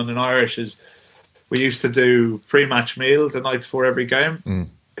time in London Irish, is we used to do pre-match meal the night before every game.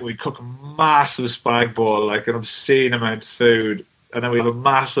 We'd cook a massive spag bol, like an obscene amount of food, and then we'd have a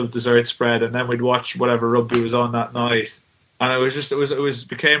massive dessert spread, and then we'd watch whatever rugby was on that night. And it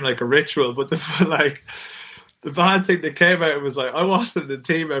became like a ritual. But the bad thing that came out was, like, I wasn't in the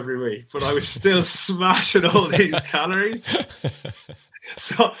team every week, but I was still smashing all these calories.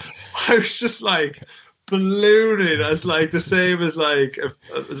 So I was just like ballooning, as like the same as like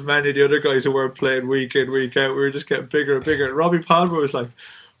as many of the other guys who weren't playing week in, week out. We were just getting bigger and bigger. And Robbie Palmer was like,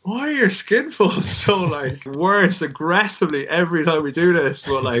 "Why are your skin folds so like worse aggressively every time we do this?"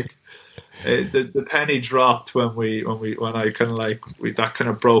 But like the penny dropped when I kind of like that kind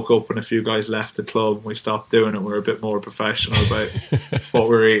of broke up when a few guys left the club and we stopped doing it. We were a bit more professional about what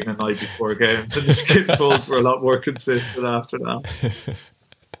we were eating the night before games, and the skin folds were a lot more consistent after that.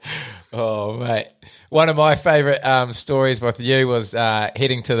 Oh, mate. One of my favourite stories with you was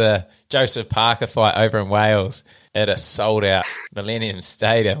heading to the Joseph Parker fight over in Wales at a sold-out Millennium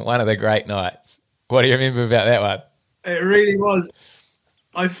Stadium. One of the great nights. What do you remember about that one? It really was.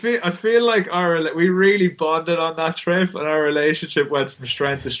 I feel like we really bonded on that trip, and our relationship went from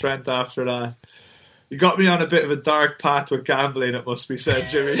strength to strength after that. You got me on a bit of a dark path with gambling, it must be said,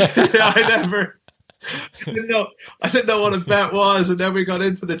 Jimmy. I didn't know what a bet was, and then we got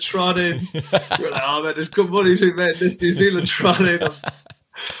into the trotting. We were like, "Oh man, there's good money to be made in this New Zealand trotting."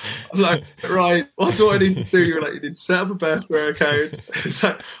 I'm like, "Right, what do I need to do?" You're like, "You need to set up a Betfair account." It's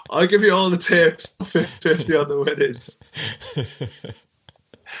like, "I'll give you all the tips, 50-50 on the winnings."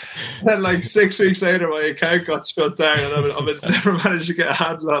 Then like 6 weeks later, my account got shut down, and I've never managed to get a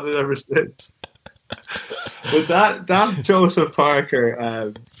handle on it ever since. But that Joseph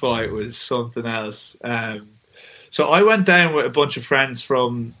Parker fight was something else. So I went down with a bunch of friends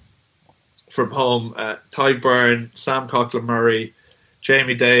from home: Ty Byrne, Sam Coughlin-Murray,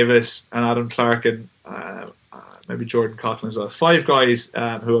 Jamie Davis, and Adam Clark, and maybe Jordan Coughlin as well. 5 guys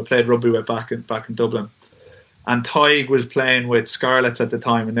who I played rugby with back in Dublin. And Tig was playing with Scarlets at the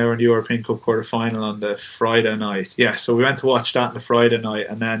time, and they were in the European Cup quarter final on the Friday night. Yeah, so we went to watch that on the Friday night,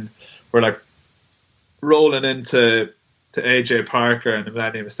 and then we're like rolling into AJ Parker and the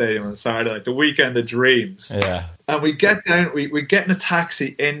Millennium Stadium on Saturday, like the weekend of dreams. Yeah. And we get down, we get in a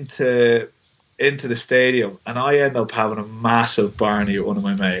taxi into the stadium, and I end up having a massive Barney with one of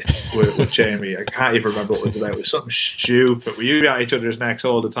my mates with Jamie. I can't even remember what it was about. It was something stupid. We used to at each other's necks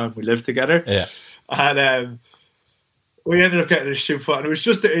all the time. We lived together. Yeah. And we ended up getting a shoot fight, and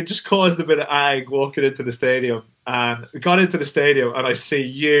it just caused a bit of ag walking into the stadium. And we got into the stadium, and I see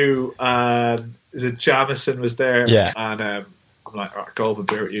you, is it Jamison was there? Yeah. And I'm like, "All right, go over a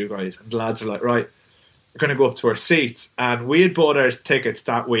beer with you guys." And the lads are like, "Right, we're going to go up to our seats." And we had bought our tickets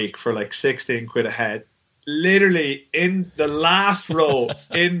that week for like 16 quid a head. Literally in the last row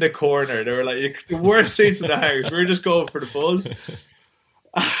in the corner. They were like the worst seats in the house. We were just going for the buzz.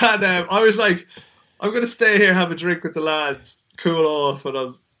 And I was like, "I'm going to stay here, have a drink with the lads, cool off, and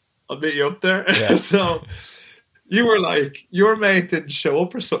I'll meet you up there." Yeah. So you were like, your mate didn't show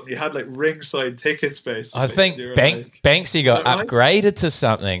up or something. You had like ringside tickets, basically. I think Banksy got upgraded to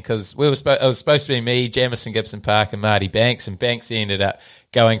something, because it was supposed to be me, Jamison Gibson Park, and Marty Banks, and Banksy ended up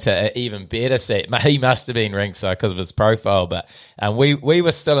going to an even better seat. He must have been ringside because of his profile, but we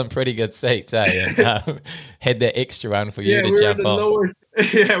were still in pretty good seats, and had that extra one for you to jump on.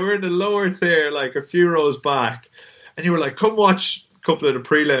 We're in the lower tier, like a few rows back, and you were like, "Come watch a couple of the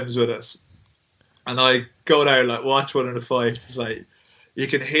prelims with us." And I go down, like, watch one of the fights. It's like, you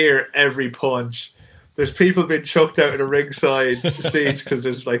can hear every punch. There's people being chucked out of the ringside seats because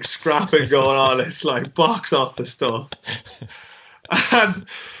there's like scrapping going on. It's like box office stuff. And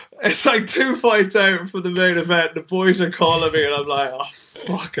it's like 2 fights out from the main event. The boys are calling me, and I'm like, "Oh,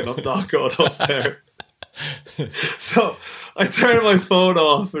 fuck it, I'm not going up there." So I turned my phone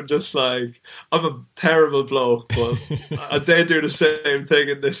off and just like, I'm a terrible bloke, but they do the same thing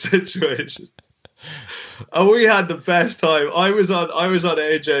in this situation. And we had the best time. I was on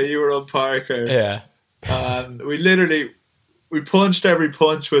AJ, you were on Parker. Yeah. And we punched every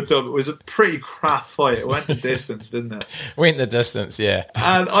punch with them. It was a pretty crap fight. It went the distance, didn't it? Went the distance, yeah.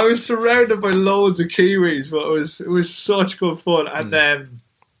 And I was surrounded by loads of Kiwis, but it was such good fun. And then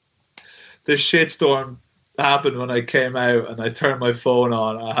the shitstorm happened when I came out and I turned my phone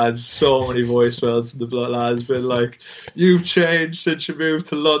on. I had so many voicemails from the blood lads been like, "You've changed since you moved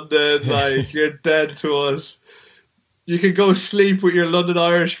to London, like you're dead to us. You can go sleep with your London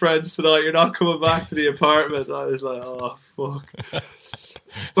Irish friends tonight, you're not coming back to the apartment." I was like, oh fuck.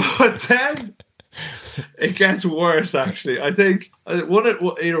 But then it gets worse actually. I think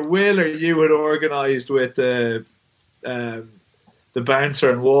Wheeler, you had organised with the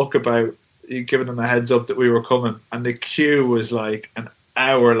bouncer and walkabout, giving them a heads up that we were coming, and the queue was like an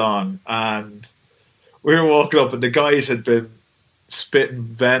hour long, and we were walking up and the guys had been spitting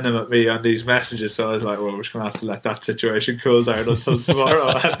venom at me on these messages, so I was like, well, we're just going to have to let that situation cool down until tomorrow.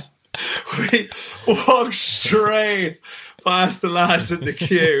 And we walked straight past the lads in the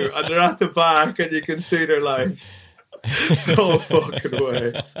queue and they're at the back and you can see they're like, no fucking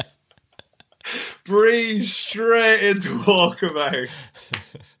way. Breeze straight into walkabout.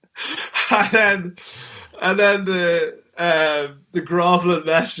 And then the groveling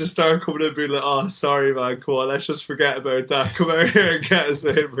messages start coming in and being like, oh, sorry, man, come on, let's just forget about that. Come out here and get us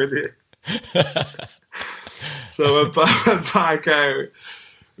in, will you? So I went back out.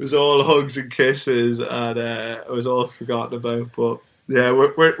 It was all hugs and kisses, and it was all forgotten about. But yeah,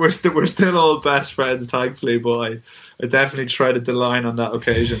 we're still all best friends, thankfully. But I definitely treaded the line on that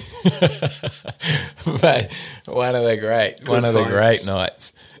occasion. Mate, one of the great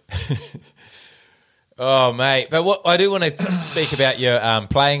nights. Oh, mate. But what I do want to speak about your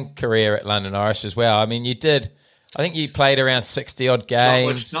playing career at London Irish as well. I mean, I think you played around 60-odd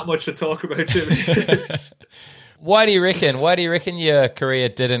games. Not much to talk about, Jimmy. Why do you reckon your career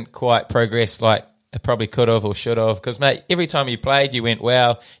didn't quite progress like it probably could have or should have? Because, mate, every time you played, you went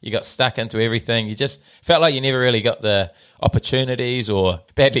well. You got stuck into everything. You just felt like you never really got the opportunities or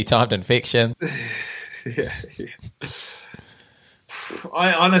badly timed infection. Yeah.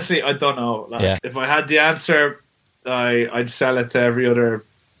 I honestly, I don't know. Like, if I had the answer, I'd sell it to every other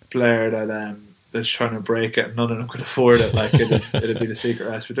player that's trying to break it, and none of them could afford it. Like it'd be the secret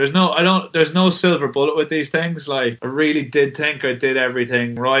recipe. There's no silver bullet with these things. Like I really did think I did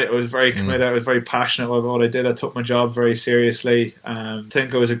everything right. I was very committed. I was very passionate about what I did. I took my job very seriously. I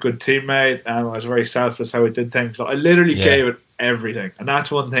think I was a good teammate. I was very selfless how I did things. Like, I literally gave it everything, and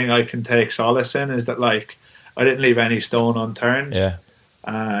that's one thing I can take solace in, is that like I didn't leave any stone unturned. Yeah.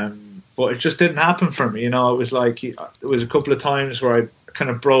 But it just didn't happen for me. You know, it was like, it was a couple of times where I kind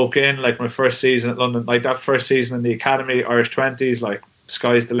of broke in, like my first season at London, like that first season in the academy, Irish 20s, like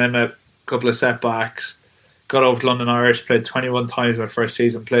sky's the limit, couple of setbacks, got over to London Irish, played 21 times my first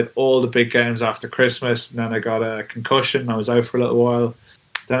season, played all the big games after Christmas, and then I got a concussion, I was out for a little while.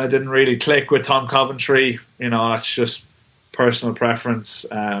 Then I didn't really click with Tom Coventry, you know, that's just personal preference.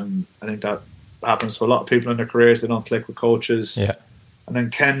 I think that happens to a lot of people in their careers, they don't click with coaches. Yeah. And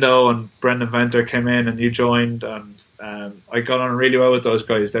then Kendo and Brendan Venter came in and you joined, and I got on really well with those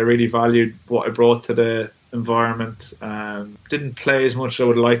guys. They really valued what I brought to the environment. Didn't play as much as I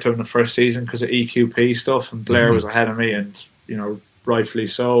would have liked to in the first season because of EQP stuff, and Blair was ahead of me, and you know, rightfully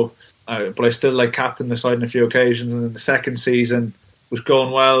so. But I still like captained the side on a few occasions, and then the second season was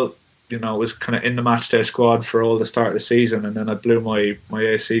going well. You know, was kind of in the match day squad for all the start of the season, and then I blew my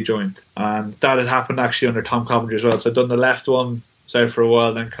AC joint, and that had happened actually under Tom Coventry as well. So I'd done the left one, was out for a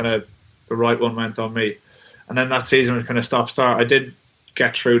while, then kind of the right one went on me, and then that season was kind of stop start. I did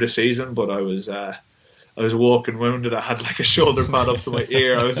get through the season, but I was walking wounded. I had like a shoulder pad up to my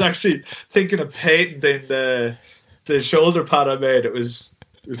ear. I was actually thinking of patenting the shoulder pad I made. It was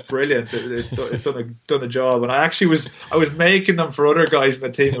brilliant. It done a job, and I was making them for other guys in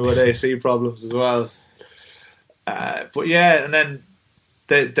the team who had AC problems as well. But yeah, and then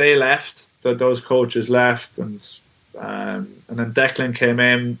they left. Those coaches left, and then Declan came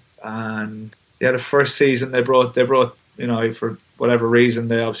in, and the first season they brought you know, for whatever reason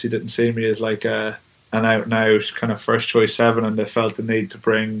they obviously didn't see me as like an out and out kind of first choice 7, and they felt the need to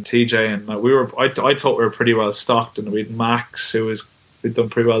bring TJ, and I thought we were pretty well stocked, and we had Max who'd done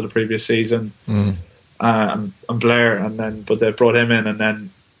pretty well the previous season, and Blair, but they brought him in, and then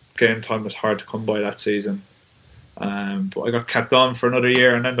game time was hard to come by that season. But I got kept on for another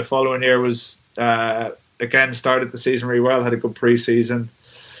year, and then the following year was again started the season really well, had a good pre-season,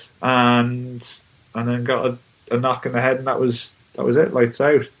 and and then got a knock in the head, and that was it. Lights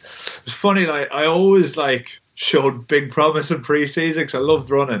out. It was funny. Like I always like showed big promise in pre-season because I loved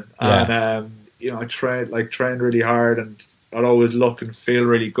running, and I trained really hard, and I'd always look and feel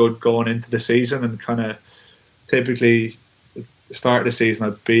really good going into the season, and kind of typically at the start of the season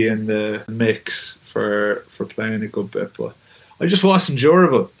I'd be in the mix for playing a good bit, but I just wasn't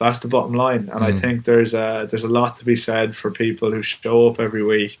durable. That's the bottom line, and I think there's a lot to be said for people who show up every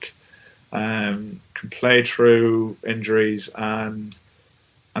week, can play through injuries and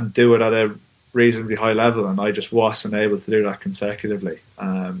do it at a reasonably high level, and I just wasn't able to do that consecutively.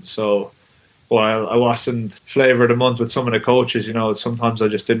 So while I wasn't flavour of the month with some of the coaches, sometimes I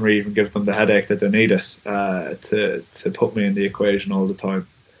just didn't really even give them the headache that they needed to put me in the equation all the time.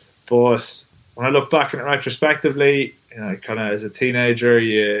 But when I look back at it retrospectively, kind of as a teenager,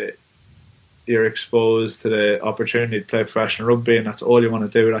 you're exposed to the opportunity to play professional rugby, and that's all you want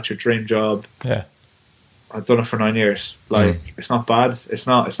to do. That's your dream job. Yeah, I've done it for 9 years. It's not bad. It's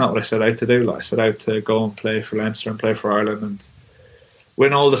not what I set out to do. Like, I set out to go and play for Leinster and play for Ireland and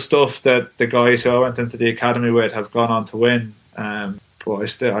win all the stuff that the guys who I went into the academy with have gone on to win. But I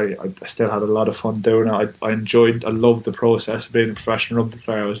still had a lot of fun doing it. I loved the process of being a professional rugby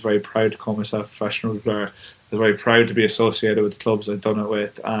player. I was very proud to call myself a professional rugby player. I was very proud to be associated with the clubs I'd done it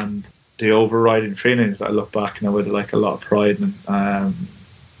with, and the overriding feelings that I look back and I would like a lot of pride and how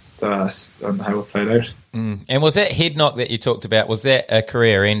it played out. And was that head knock that you talked about, was that a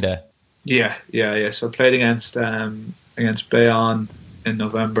career ender? Yeah. So I played against Bayonne in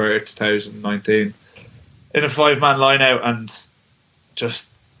November 2019 in a 5-man line out, and just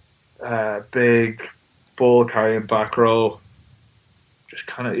big ball carrying back row. Just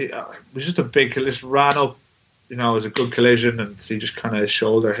kind of, it was just a big, just ran up. It was a good collision, and he just kind of his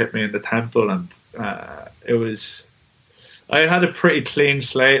shoulder hit me in the temple, and it was. I had a pretty clean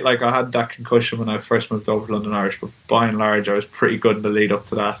slate. Like, I had that concussion when I first moved over to London Irish, but by and large, I was pretty good in the lead up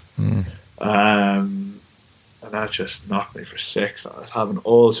to that. And that just knocked me for 6. I was having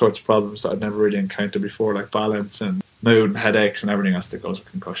all sorts of problems that I'd never really encountered before, like balance and mood and headaches and everything else that goes with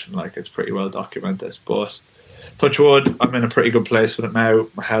concussion. Like, it's pretty well documented. But touch wood, I'm in a pretty good place with it now.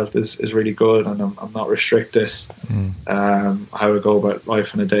 My health is really good, and I'm not restricted. How I go about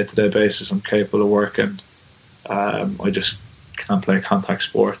life on a day-to-day basis, I'm capable of working. I just can't play contact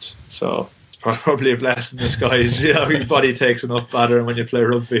sports, so it's probably a blessing in disguise. Your body takes enough battering when you play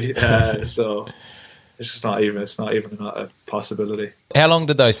rugby, so it's just not even a possibility. How long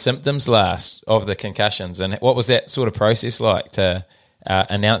did those symptoms last of the concussions, and what was that sort of process like to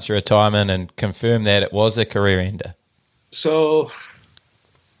announce your retirement and confirm that it was a career ender? So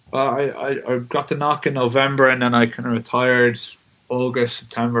I got the knock in November, and then I kind of retired August,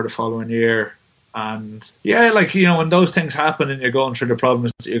 September the following year. And when those things happen and you're going through the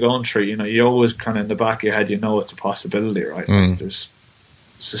problems that you're going through, you always kind of in the back of your head, it's a possibility, right? Like, it's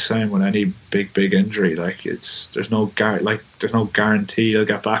the same with any big injury. Like, there's no guarantee you'll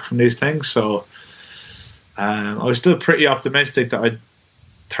get back from these things. So I was still pretty optimistic that I'd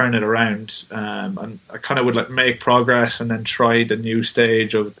turn it around, and I kind of would make progress and then try the new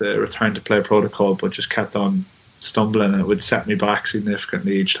stage of the return to play protocol, but just kept on stumbling, and it would set me back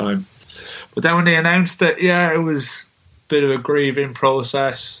significantly each time. But then when they announced it, it was a bit of a grieving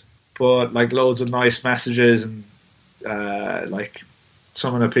process, but loads of nice messages, and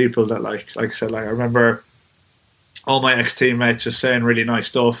some of the people that like I said, I remember all my ex-teammates just saying really nice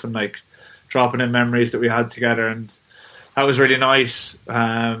stuff and dropping in memories that we had together, and that was really nice.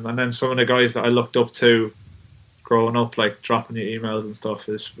 And then some of the guys that I looked up to growing up, dropping the emails and stuff,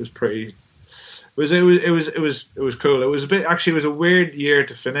 was pretty. It was cool. It was a weird year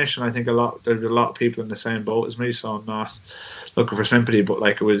to finish, and I think there's a lot of people in the same boat as me, so I'm not looking for sympathy, but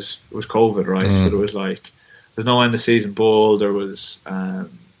it was COVID, right? So there was there's no end of season bowl, there was not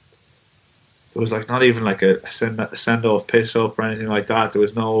even a send off piss up or anything like that. There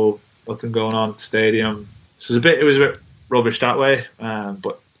was nothing going on at the stadium. So it was a bit rubbish that way.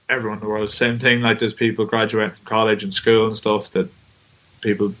 But everyone in the world, same thing. There's people graduating from college and school and stuff that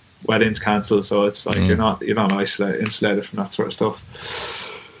people weddings cancelled, so it's you're not insulated from that sort of stuff.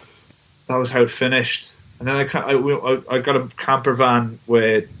 That was how it finished, and then I got a camper van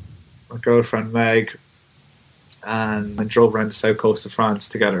with my girlfriend Meg, and drove around the south coast of France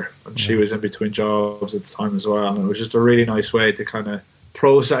together. And she was in between jobs at the time as well, and it was just a really nice way to kind of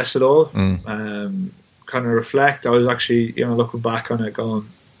process it all, kind of reflect. I was actually looking back on it, going,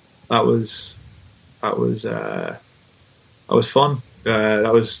 that was fun.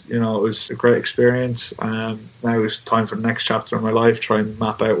 That was, it was a great experience. Now it's time for the next chapter of my life, try and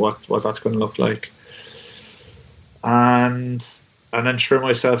map out what that's going to look like, and then threw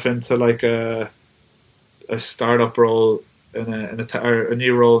myself into a startup role in a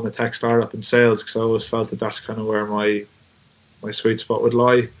new role in a tech startup in sales, because I always felt that that's kind of where my sweet spot would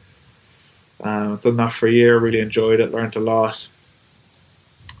lie. I've done that for a year, really enjoyed it, learned a lot,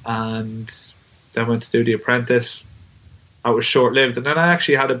 and then went to do The Apprentice. That was short lived, and then I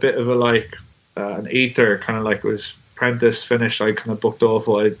actually had a bit of a an ether, kind of like it was Apprentice finished. I kind of booked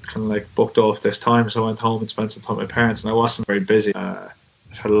off this time, so I went home and spent some time with my parents, and I wasn't very busy. I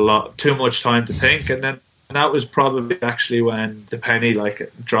had too much time to think, and that was probably actually when the penny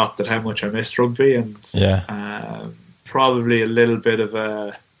dropped at how much I missed rugby, and probably a little bit of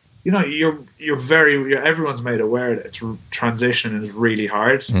a, everyone's made aware that transition is really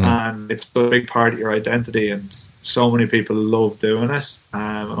hard, and it's a big part of your identity, and so many people love doing it,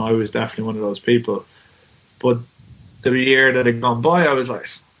 and I was definitely one of those people. But the year that had gone by, I was like,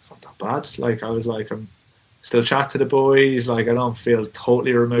 it's not that bad. Like, I was like, I'm still chat to the boys, like, I don't feel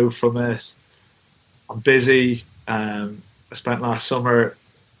totally removed from it. I'm busy. I spent last summer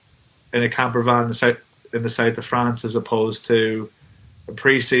in a camper van in the south of France, as opposed to a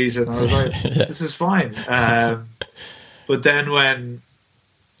pre-season. I was like, this is fine. But then when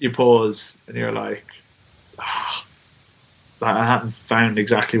you pause and you're like, I hadn't found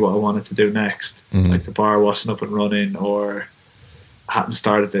exactly what I wanted to do next. Like, the bar wasn't up and running, or I hadn't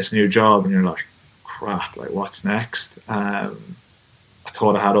started this new job, and you're like, crap, like, what's next? I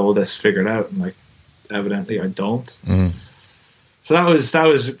thought I had all this figured out, and like, evidently I don't. So that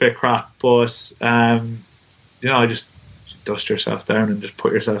was a bit crap, but just dust yourself down and just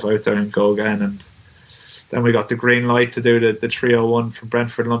put yourself out there and go again. And then we got the green light to do the 301 from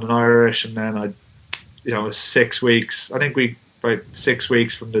Brentford London Irish, and then it was 6 weeks. I think about 6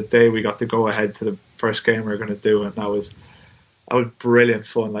 weeks from the day we got to go ahead to the first game we were going to do, and that was brilliant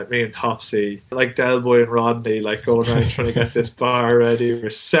fun. Like, me and Topsy, like Del Boy and Rodney, like, going around trying to get this bar ready. We're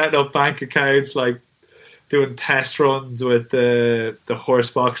setting up bank accounts, like doing test runs with the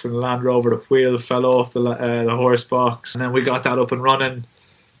horse box and the Land Rover. The wheel fell off the horse box, and then we got that up and running.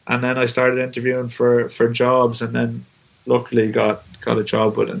 And then I started interviewing for jobs, and then luckily got a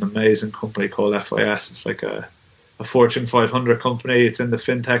job with an amazing company called FIS. It's like a Fortune 500 company. It's in the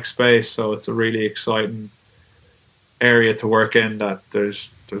fintech space, so it's a really exciting area to work in. That there's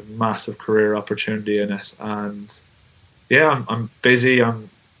massive career opportunity in it, and yeah, I'm busy. I'm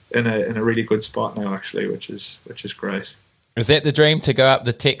in a really good spot now, actually, which is great. Is that the dream, to go up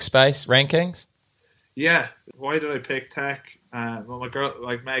the tech space rankings? Yeah. Why did I pick tech? Well, my girl,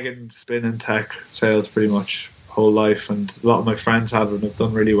 like Megan's, been in tech sales pretty much whole life, and a lot of my friends have and have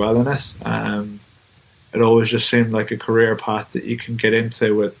done really well in it. It always just seemed like a career path that you can get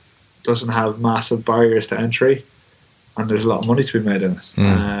into with, doesn't have massive barriers to entry, and there's a lot of money to be made in it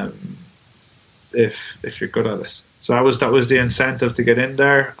if you're good at it. So that was the incentive to get in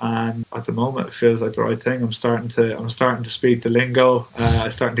there, and at the moment it feels like the right thing. I'm starting to speak the lingo.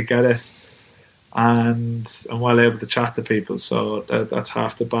 I'm starting to get it, and I'm well able to chat to people. So that's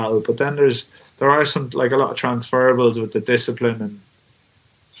half the battle. But then there are some, like, a lot of transferables with the discipline, and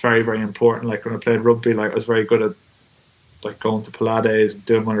it's very, very important. Like, when I played rugby, like, I was very good at, like, going to Pilates and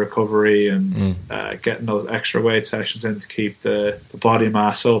doing my recovery and getting those extra weight sessions in to keep the body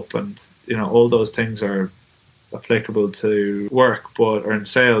mass up, and all those things are applicable to work or in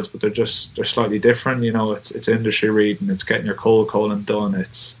sales, but they're slightly different. It's industry reading, it's getting your cold calling done,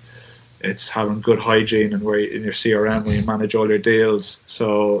 it's having good hygiene and in your CRM where you manage all your deals.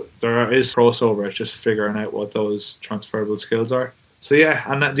 So there is crossover. It's just figuring out what those transferable skills are. So yeah,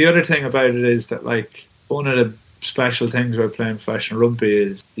 and the other thing about it is that, like, one of the special things about playing professional rugby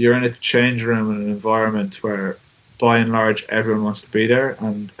is you're in a change room in an environment where, by and large, everyone wants to be there,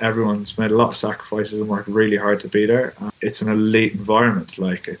 and everyone's made a lot of sacrifices and worked really hard to be there. It's an elite environment.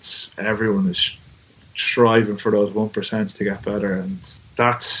 Like, everyone is striving for those 1% to get better, and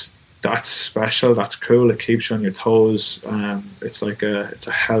that's special. That's cool. It keeps you on your toes. It's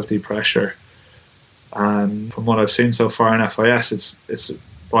a healthy pressure. And from what I've seen so far in FIS, it's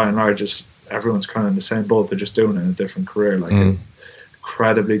by and large just everyone's kind of in the same boat. They're just doing it in a different career. Like,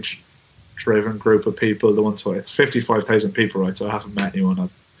 incredibly driven group of people. The ones, it's 55,000 people, right? So I haven't met anyone.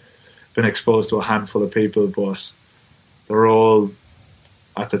 I've been exposed to a handful of people, but they're all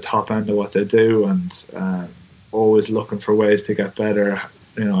at the top end of what they do, and always looking for ways to get better,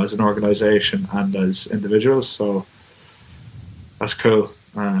 as an organisation and as individuals. So that's cool.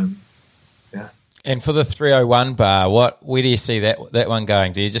 Yeah. And for the 301 bar, where do you see that one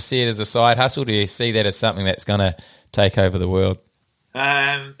going? Do you just see it as a side hustle? Do you see that as something that's going to take over the world?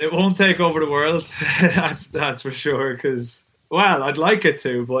 It won't take over the world. that's for sure. Because, well, I'd like it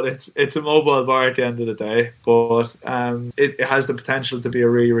to, but it's a mobile bar at the end of the day. But it has the potential to be a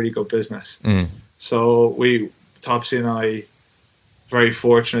really, really good business. So Topsy and I, very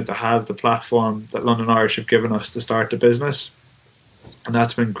fortunate to have the platform that London Irish have given us to start the business, and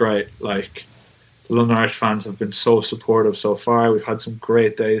that's been great. Like, the London Irish fans have been so supportive so far. We've had some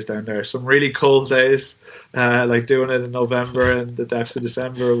great days down there, some really cold days, like doing it in November and the depths of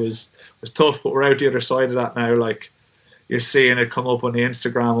December was tough, but we're out the other side of that now. Like, you're seeing it come up on the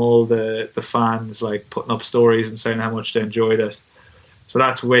Instagram, all the fans like putting up stories and saying how much they enjoyed it. So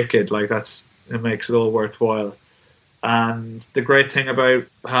that's wicked. Like, it makes it all worthwhile. And the great thing about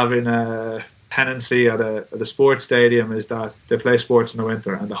having a tenancy at a sports stadium is that they play sports in the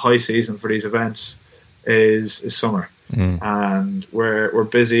winter, and the high season for these events is summer. And we're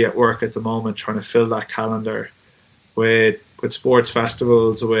busy at work at the moment trying to fill that calendar with sports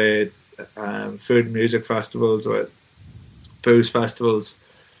festivals, with food and music festivals, with booze festivals.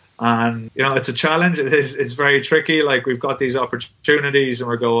 And it's a challenge. It's very tricky. Like, we've got these opportunities and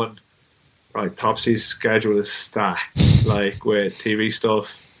we're going, right, Topsy's schedule is stacked, like, with TV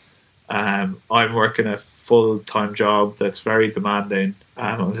stuff. I'm working a full-time job that's very demanding.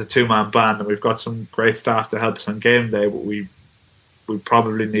 It's a two-man band, and we've got some great staff to help us on game day, but we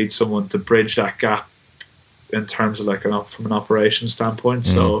probably need someone to bridge that gap in terms of, like, from an operations standpoint.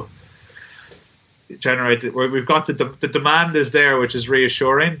 So we've got the demand is there, which is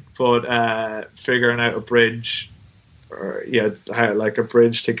reassuring, but figuring out a bridge, like a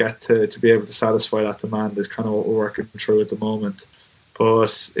bridge to get to be able to satisfy that demand is kind of what we're working through at the moment.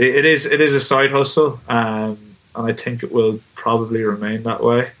 But it is a side hustle, and I think it will probably remain that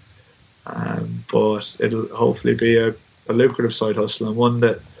way. But it'll hopefully be a lucrative side hustle, and one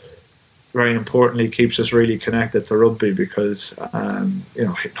that, very importantly, keeps us really connected to rugby, because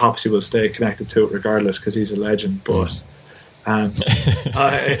Topsy will stay connected to it regardless, because he's a legend. But it's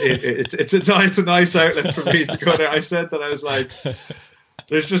a nice outlet for me to go there. I said that, I was like,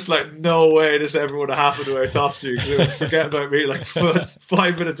 there's just like no way this ever would have happened without Topsy. Forget about me like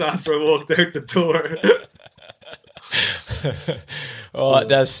 5 minutes after I walked out the door. Oh, it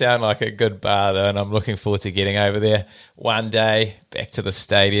does sound like a good bar though, and I'm looking forward to getting over there one day, back to the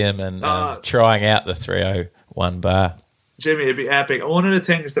stadium and trying out the 301 bar. Jimmy, it'd be epic. One of the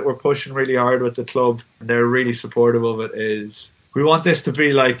things that we're pushing really hard with the club, and they're really supportive of it, is we want this to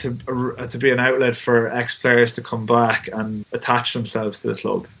be like to be an outlet for ex-players to come back and attach themselves to the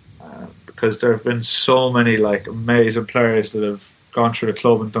club, because there have been so many like amazing players that have gone through the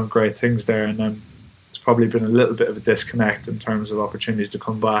club and done great things there, and then there's probably been a little bit of a disconnect in terms of opportunities to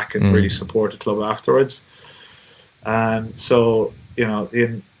come back and really support the club afterwards. So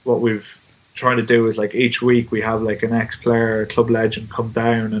what we've trying to do is, like, each week we have like an ex-player, club legend, come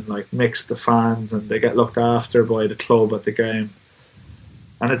down and like mix with the fans, and they get looked after by the club at the game,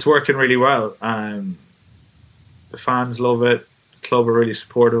 and it's working really well. The fans love it, the club are really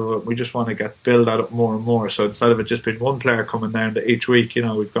supportive of it. We just want to build that up more and more. So instead of it just being one player coming down to each week,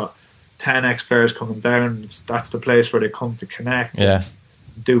 we've got 10 ex-players coming down. That's the place where they come to connect,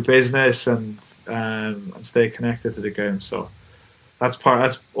 do business, and stay connected to the game. So that's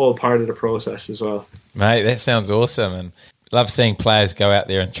all part of the process as well. Mate, that sounds awesome, and love seeing players go out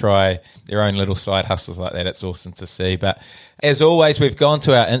there and try their own little side hustles like that. It's awesome to see. But as always, we've gone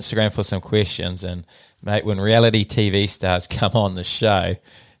to our Instagram for some questions, and mate, when reality TV stars come on the show,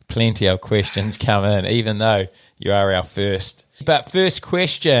 plenty of questions come in, even though you are our first. But first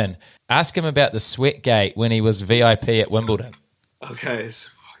question, ask him about the Sweatgate when he was VIP at Wimbledon. Okay, it's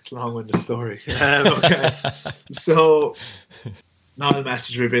a long-winded story. Okay, so Niall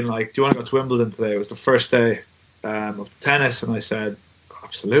messaged me being like, do you want to go to Wimbledon today? It was the first day of the tennis, and I said,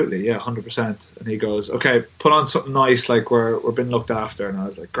 absolutely, yeah, 100%. And he goes, okay, put on something nice, like we're being looked after. And I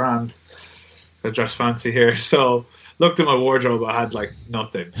was like, grand, I dress fancy here. So looked at my wardrobe, I had like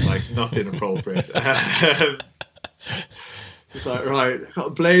nothing appropriate. It's like, right, got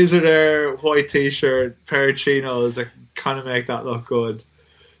a blazer there, white t-shirt, pair of chinos, I kind of make that look good.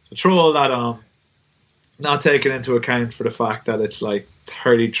 So throw all that on, not taking into account for the fact that it's like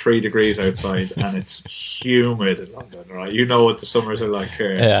 33 degrees outside and it's humid in London, right? You know what the summers are like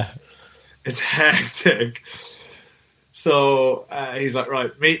here. Yeah. It's hectic. So he's like,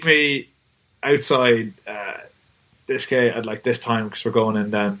 right, meet me outside this gate at like this time because we're going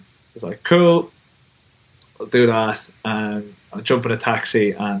in then. He's like, cool, I'll do that. And I'll jump in a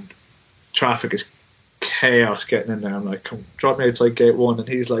taxi, and traffic is chaos getting in there. I'm like, come drop me outside gate 1. And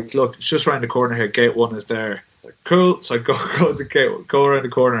he's like, look, it's just around the corner here, gate 1 is there. Like, cool. So I go around the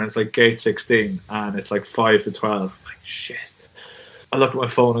corner, and it's like gate 16, and it's like 5 to 12. I'm like, shit. I look at my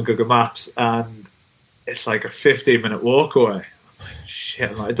phone on Google Maps, and it's like a 15-minute walk away. I'm like,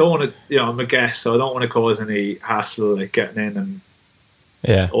 shit. I don't want to, I'm a guest, so I don't want to cause any hassle like getting in and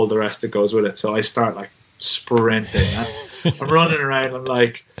Yeah. all the rest that goes with it. So I start like sprinting. I'm running around. I'm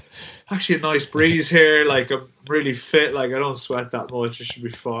like, actually a nice breeze here. Like I'm really fit. Like I don't sweat that much. It should be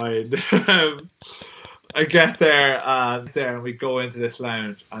fine. I get there and we go into this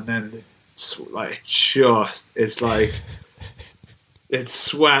lounge, and then it's like it's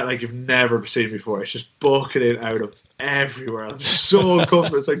sweat like you've never seen before. It's just bucketing out of everywhere. I'm so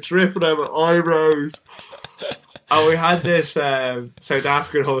uncomfortable. It's like dripping out my eyebrows. And we had this South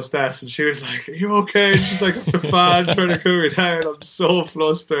African hostess, and she was like, "Are you okay?" And she's like, "I'm the fan trying to cool me down." I'm so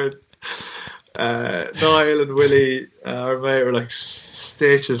flustered. Niall and Willie, our mate, were like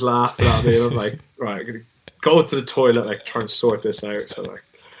stitches laughing at me. And I'm like, right, I'm gonna go to the toilet, like try and sort this out. So like,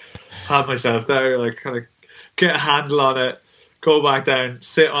 have myself down, like kind of get a handle on it, go back down,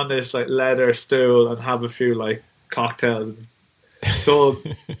 sit on this like leather stool, and have a few like cocktails. And so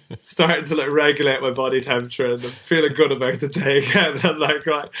starting to like regulate my body temperature, and I'm feeling good about the day again. I'm like,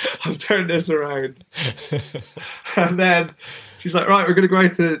 right, I've turned this around. And then she's like, right, we're going to go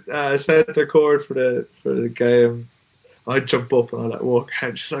out to centre court for the game. I jump up and I like walk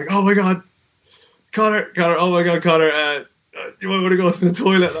out. She's like, oh my God, Connor, oh my God, Connor, you might want to go to the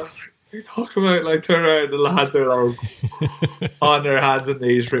toilet. And I was like, what are you talking about? Like, turn around, the lads are like on their hands and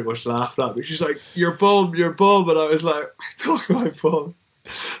knees pretty much laughing at me. She's like, your bum. And I was like, what are you talking about, bum?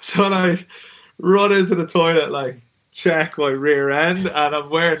 So I run into the toilet, like, check my rear end, and I'm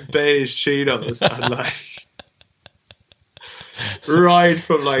wearing beige Cheetos, and like, right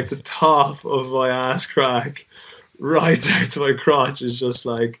from like the top of my ass crack right down to my crotch is just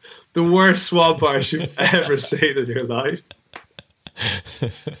like the worst swamp arch you've ever seen in your life.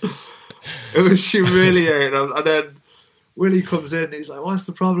 It was humiliating. And then Willie comes in and he's like, what's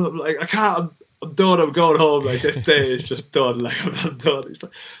the problem? I'm like, I can't, I'm done, I'm going home. Like, this day is just done. Like, I'm not done. He's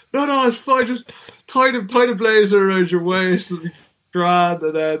like, no, it's fine. Just tie the blazer around your waist and be grand.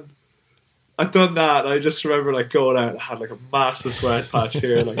 And then I'd done that. I just remember like going out and I had like a massive sweat patch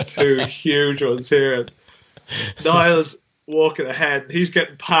here, like two huge ones here. And Niall's walking ahead and he's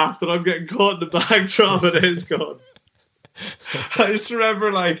getting papped and I'm getting caught in the backdrop of his gun. I just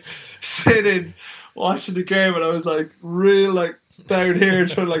remember like sitting watching the game and I was like real like down here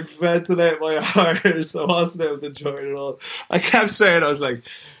trying to like ventilate my heart, so I wasn't able to enjoy it at all. I kept saying, I was like,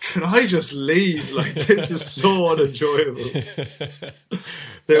 can I just leave? Like, this is so unenjoyable.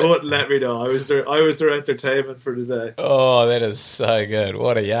 They wouldn't let me know. I was their entertainment for the day. Oh, that is so good.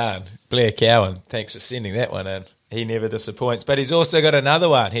 What a yarn. Blair Cowan, thanks for sending that one in. He never disappoints. But he's also got another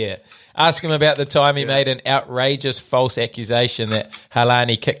one here. Ask him about the time he made an outrageous false accusation that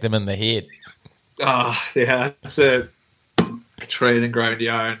Halani kicked him in the head. Oh, yeah, that's a training ground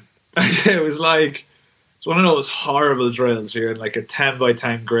yarn. It was like, it's one of those horrible drills. You're in like a 10 by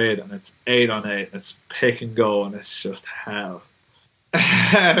 10 grid and it's 8 on 8 and it's pick and go and it's just hell.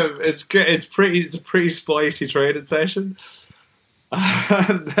 It's a pretty spicy training session.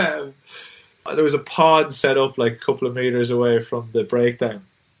 And there was a pod set up like a couple of meters away from the breakdown,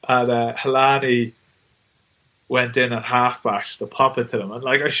 and Halani went in at halfback to pop it to them, and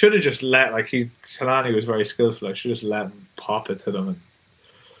like I should have just let Halani was very skillful. I should have just let him pop it to them and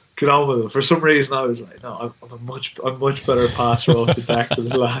get on with it. For some reason, I was like, no, I'm a much better passer off the deck than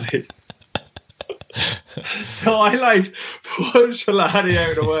Halani. So I like pushed Halani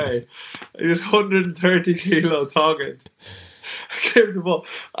out of the way. He was 130 kilo target. I gave the ball,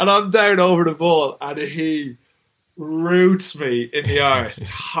 and I'm down over the ball, and he roots me in the arse as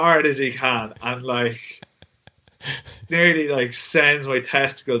hard as he can, and like nearly like sends my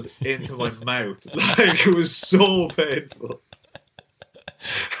testicles into my mouth. Like, it was so painful.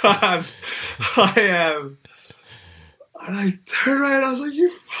 And I turned around, I was like, you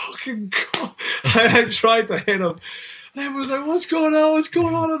fucking god. And I tried to hit him. And I was like, what's going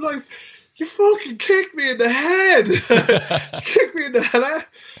on? I'm like, you fucking kicked me in the head. Kicked me in the head.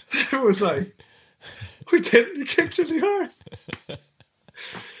 It was like, we didn't, you kicked you in the arse.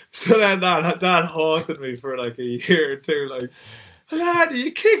 So then that haunted me for like a year or two. Like, lad,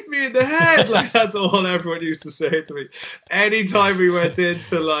 you kicked me in the head. Like, that's all everyone used to say to me. Anytime we went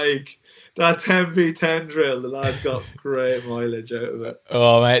into like that 10v10 drill, the lads got great mileage out of it.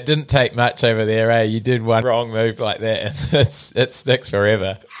 Oh, mate, it didn't take much over there, eh? You did one wrong move like that and it sticks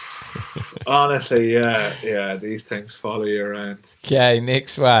forever. Honestly, yeah, these things follow you around. Okay,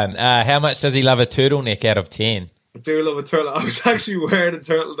 next one. How much does he love a turtleneck out of 10? I do love a turtleneck. I was actually wearing a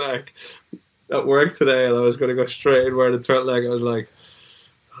turtleneck at work today, and I was going to go straight and wear the turtleneck. I was like,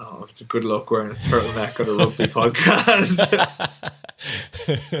 oh, it's a good luck wearing a turtleneck on a rugby podcast.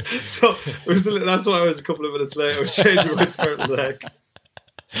 So that's why I was a couple of minutes late. I was changing my turtleneck.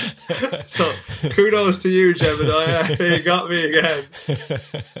 So kudos to you, Jebediah. You got me again.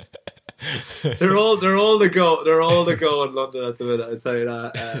 They're all the go. They're all the go in London at the minute. I tell you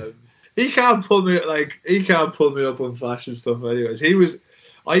that. He can't pull me up on fashion stuff. Anyways,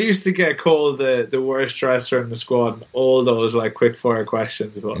 I used to get called the worst dresser in the squad. And all those like quick fire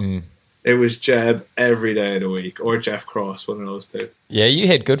questions, but it was Jeb every day of the week, or Jeff Cross, one of those two. Yeah, you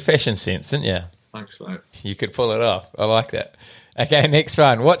had good fashion sense, didn't you? Thanks, mate. You could pull it off. I like that. Okay, next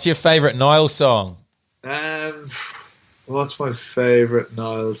one. What's your favourite Niall song? What's my favourite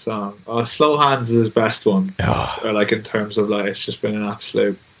Niall song? Slow Hands is his best one. Or like in terms of like, it's just been an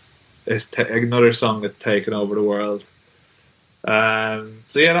absolute. It's another song that's taken over the world.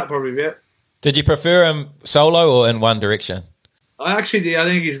 So yeah, that'd probably be it. Did you prefer him solo or in One Direction? I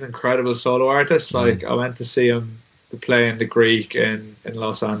think he's an incredible solo artist. Like I went to see him to play in the Greek in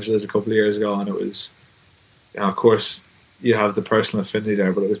Los Angeles a couple of years ago, and it was, of course, you have the personal affinity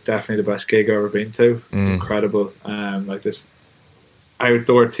there, but it was definitely the best gig I've ever been to. Incredible. Like this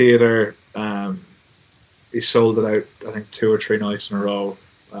outdoor theatre. He sold it out, I think, 2 or 3 nights in a row.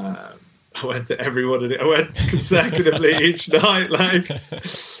 I went to every one of it. I went consecutively each night, like.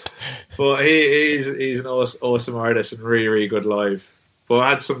 But he's an awesome artist and really, really good live. But I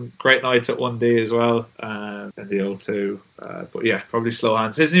had some great nights at 1D as well, in the O2. But yeah, probably Slow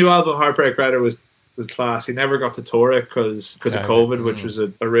Hands. His new album, Heartbreak Rider, was class. He never got to tour it because of COVID, which was a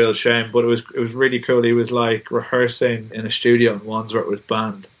real shame. But it was really cool. He was like rehearsing in a studio in Wandsworth with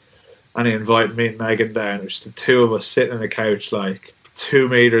band, and he invited me and Megan down. It was the two of us sitting on the couch, like 2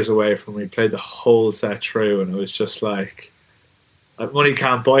 meters away from me. Played the whole set through, and it was just like money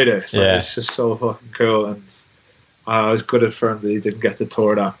can't buy this. Like, it's just so fucking cool. And I was gutted for him that he didn't get to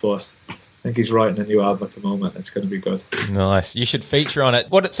tour that, but I think he's writing a new album at the moment. It's going to be good. Nice. You should feature on it.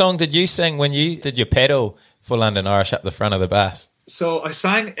 What song did you sing when you did your pedal for London Irish up the front of the bus? So I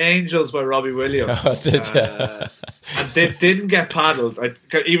sang Angels by Robbie Williams. Oh, did you? And didn't get paddled,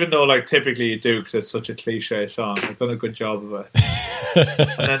 even though like typically you do because it's such a cliche song. I've done a good job of it.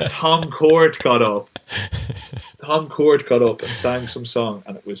 And then Tom Court got up. And sang some song,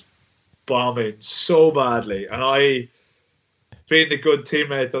 and it was bombing so badly. And I, being the good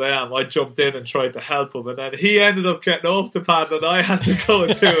teammate that I am, I jumped in and tried to help him, and then he ended up getting off the paddle, and I had to go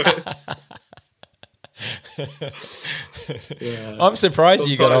and do it. Yeah. I'm surprised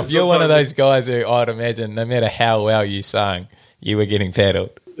you got off. You're one of those guys who I'd imagine, no matter how well you sang, you were getting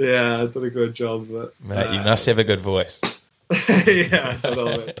paddled. Yeah, I did a good job of it. Mate, you must have a good voice. Yeah, I don't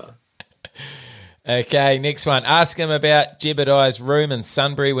know about that. Okay, next one. Ask him about Jebediah's room in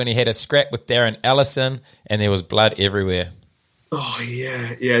Sunbury when he had a scrap with Darren Ellison and there was blood everywhere. Oh,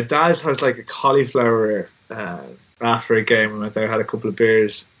 yeah. Daz has like a cauliflower after a game. We went there, had a couple of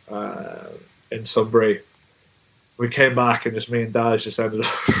beers in Sunbury. We came back and just me and Daz just ended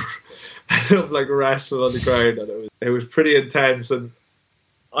up like wrestling on the ground, and it was pretty intense. And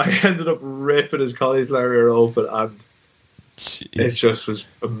I ended up ripping his cauliflower open, and it just was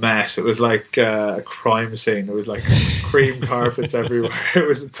a mess. It was like a crime scene. It was like cream carpets everywhere. It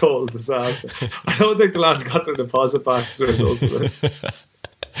was a total disaster. I don't think the lads got their deposit back as a result of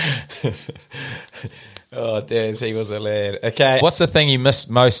it. Oh, Daz, he was a lad. Okay, what's the thing you missed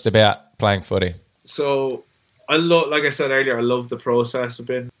most about playing footy? So, like I said earlier, I love the process of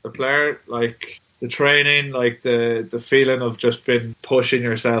being a player. Like the training, like the feeling of just been pushing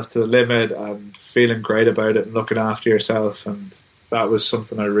yourself to the limit and feeling great about it and looking after yourself. And that was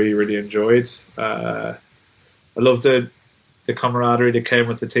something I really, really enjoyed. I loved the camaraderie that came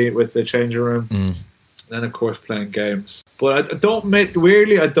with the team, with the changing room. And then, of course, playing games. But I don't miss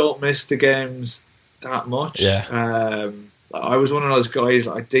the games that much. Yeah. I was one of those guys,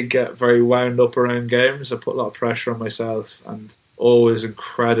 I did get very wound up around games. I put a lot of pressure on myself and always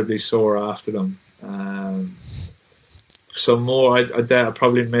incredibly sore after them. So more, I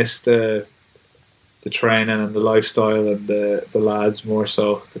probably missed the training and the lifestyle and the lads more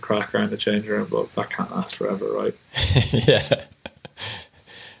so, the crack around the changing room, but that can't last forever, right? Yeah.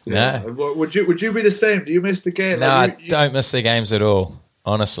 No. Would you be the same? Do you miss the game? No, I don't miss the games at all,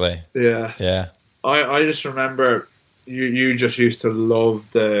 honestly. Yeah. Yeah. I just remember you just used to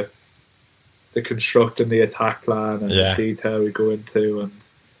love the constructing the attack plan and the detail we go into, and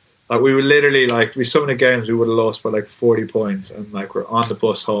like we were literally like some of the games we would have lost by like 40 points, and like we're on the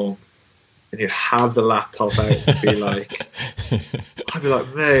bus home and you'd have the laptop out and be like I'd be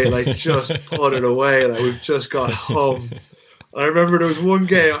like, mate, like just put it away, like we've just got home. I remember there was one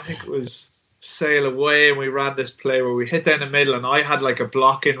game, I think it was Sale away, and we ran this play where we hit down the middle and I had like a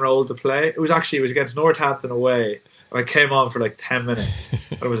blocking role to play. It was against Northampton away, and I came on for like 10 minutes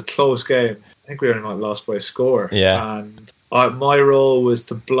and it was a close game. I think we only might have lost by a score. Yeah. And My role was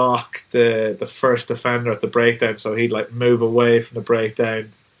to block the first defender at the breakdown, so he'd like move away from the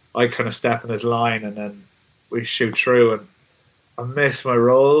breakdown. I kind of step in his line, and then we shoot through. And I missed my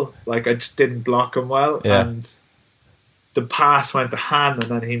role, like I just didn't block him well, Yeah. and the pass went to hand,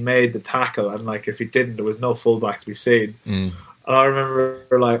 and then he made the tackle. And like if he didn't, there was no fullback to be seen. Mm. And I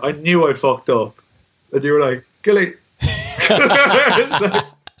remember, like, I knew I fucked up, and you were like, "Gilly."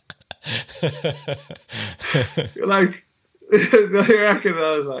 You're like, I reckon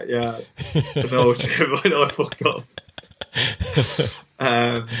I was like, yeah, I know, Jim, I know I fucked up.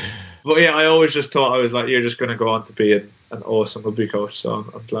 But yeah, I always just thought, I was like, you're just going to go on to be an awesome rugby coach. So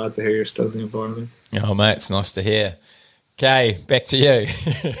I'm glad to hear you're still in the environment. Oh, mate, it's nice to hear. Okay, back to you.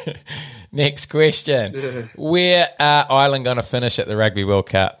 Next question. Where are Ireland going to finish at the Rugby World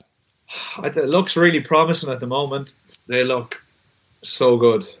Cup? It looks really promising at the moment. They look so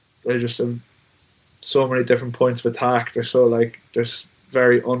good. They just have so many different points of attack. They're so they're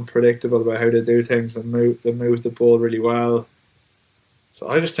very unpredictable about how they do things and move the ball really well. So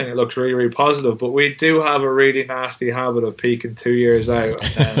I just think it looks really, really positive. But we do have a really nasty habit of peaking 2 years out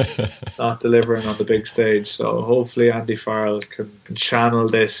and then not delivering on the big stage. So hopefully Andy Farrell can channel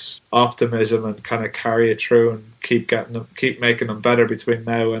this optimism and kind of carry it through and keep making them better between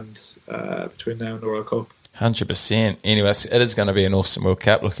now and the World Cup. 100%. Anyways, it is going to be an awesome World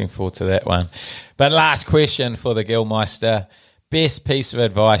Cup. Looking forward to that one. But last question for the Gilmeister. Best piece of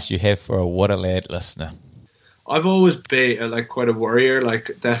advice you have for a What a Lad listener? I've always been quite a worrier.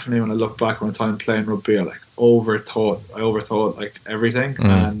 Definitely when I look back on my time playing rugby, I overthought everything,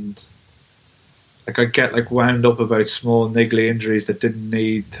 and I get wound up about small niggly injuries that didn't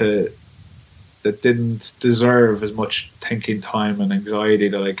deserve as much thinking time and anxiety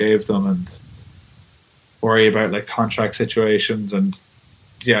that I gave them, and worry about contract situations, and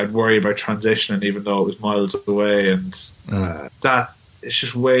I'd worry about transitioning even though it was miles away, and that it's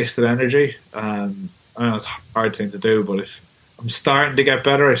just wasted energy. I know it's a hard thing to do, but if I'm starting to get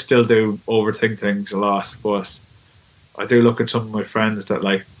better, I still do overthink things a lot. But I do look at some of my friends that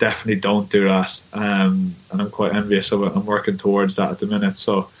definitely don't do that, and I'm quite envious of it. I'm working towards that at the minute.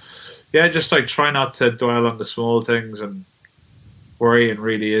 So yeah, just try not to dwell on the small things, and worrying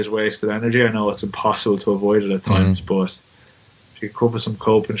really is wasted energy. I know it's impossible to avoid it at times, but if you come up with some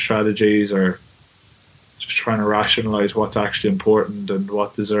coping strategies, or just trying to rationalize what's actually important and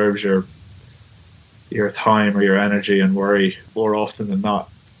what deserves your time or your energy and worry, more often than not,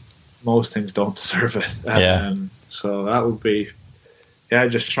 most things don't deserve it. So that would be,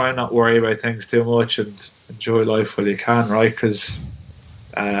 just try and not worry about things too much and enjoy life while you can, right? Because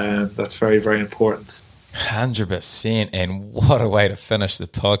that's very, very important. 100%. And what a way to finish the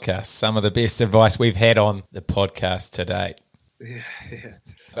podcast. Some of the best advice we've had on the podcast to date. Yeah.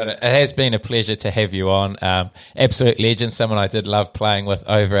 But it has been a pleasure to have you on. Absolute legend, someone I did love playing with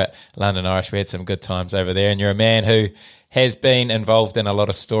over at London Irish. We had some good times over there. And you're a man who has been involved in a lot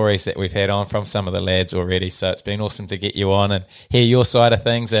of stories that we've had on from some of the lads already. So it's been awesome to get you on and hear your side of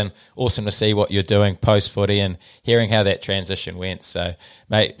things, and awesome to see what you're doing post-footy and hearing how that transition went. So,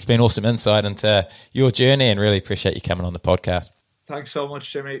 mate, it's been awesome insight into your journey, and really appreciate you coming on the podcast. Thanks so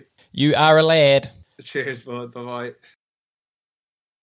much, Jimmy. You are a lad. Cheers, bud. Bye-bye.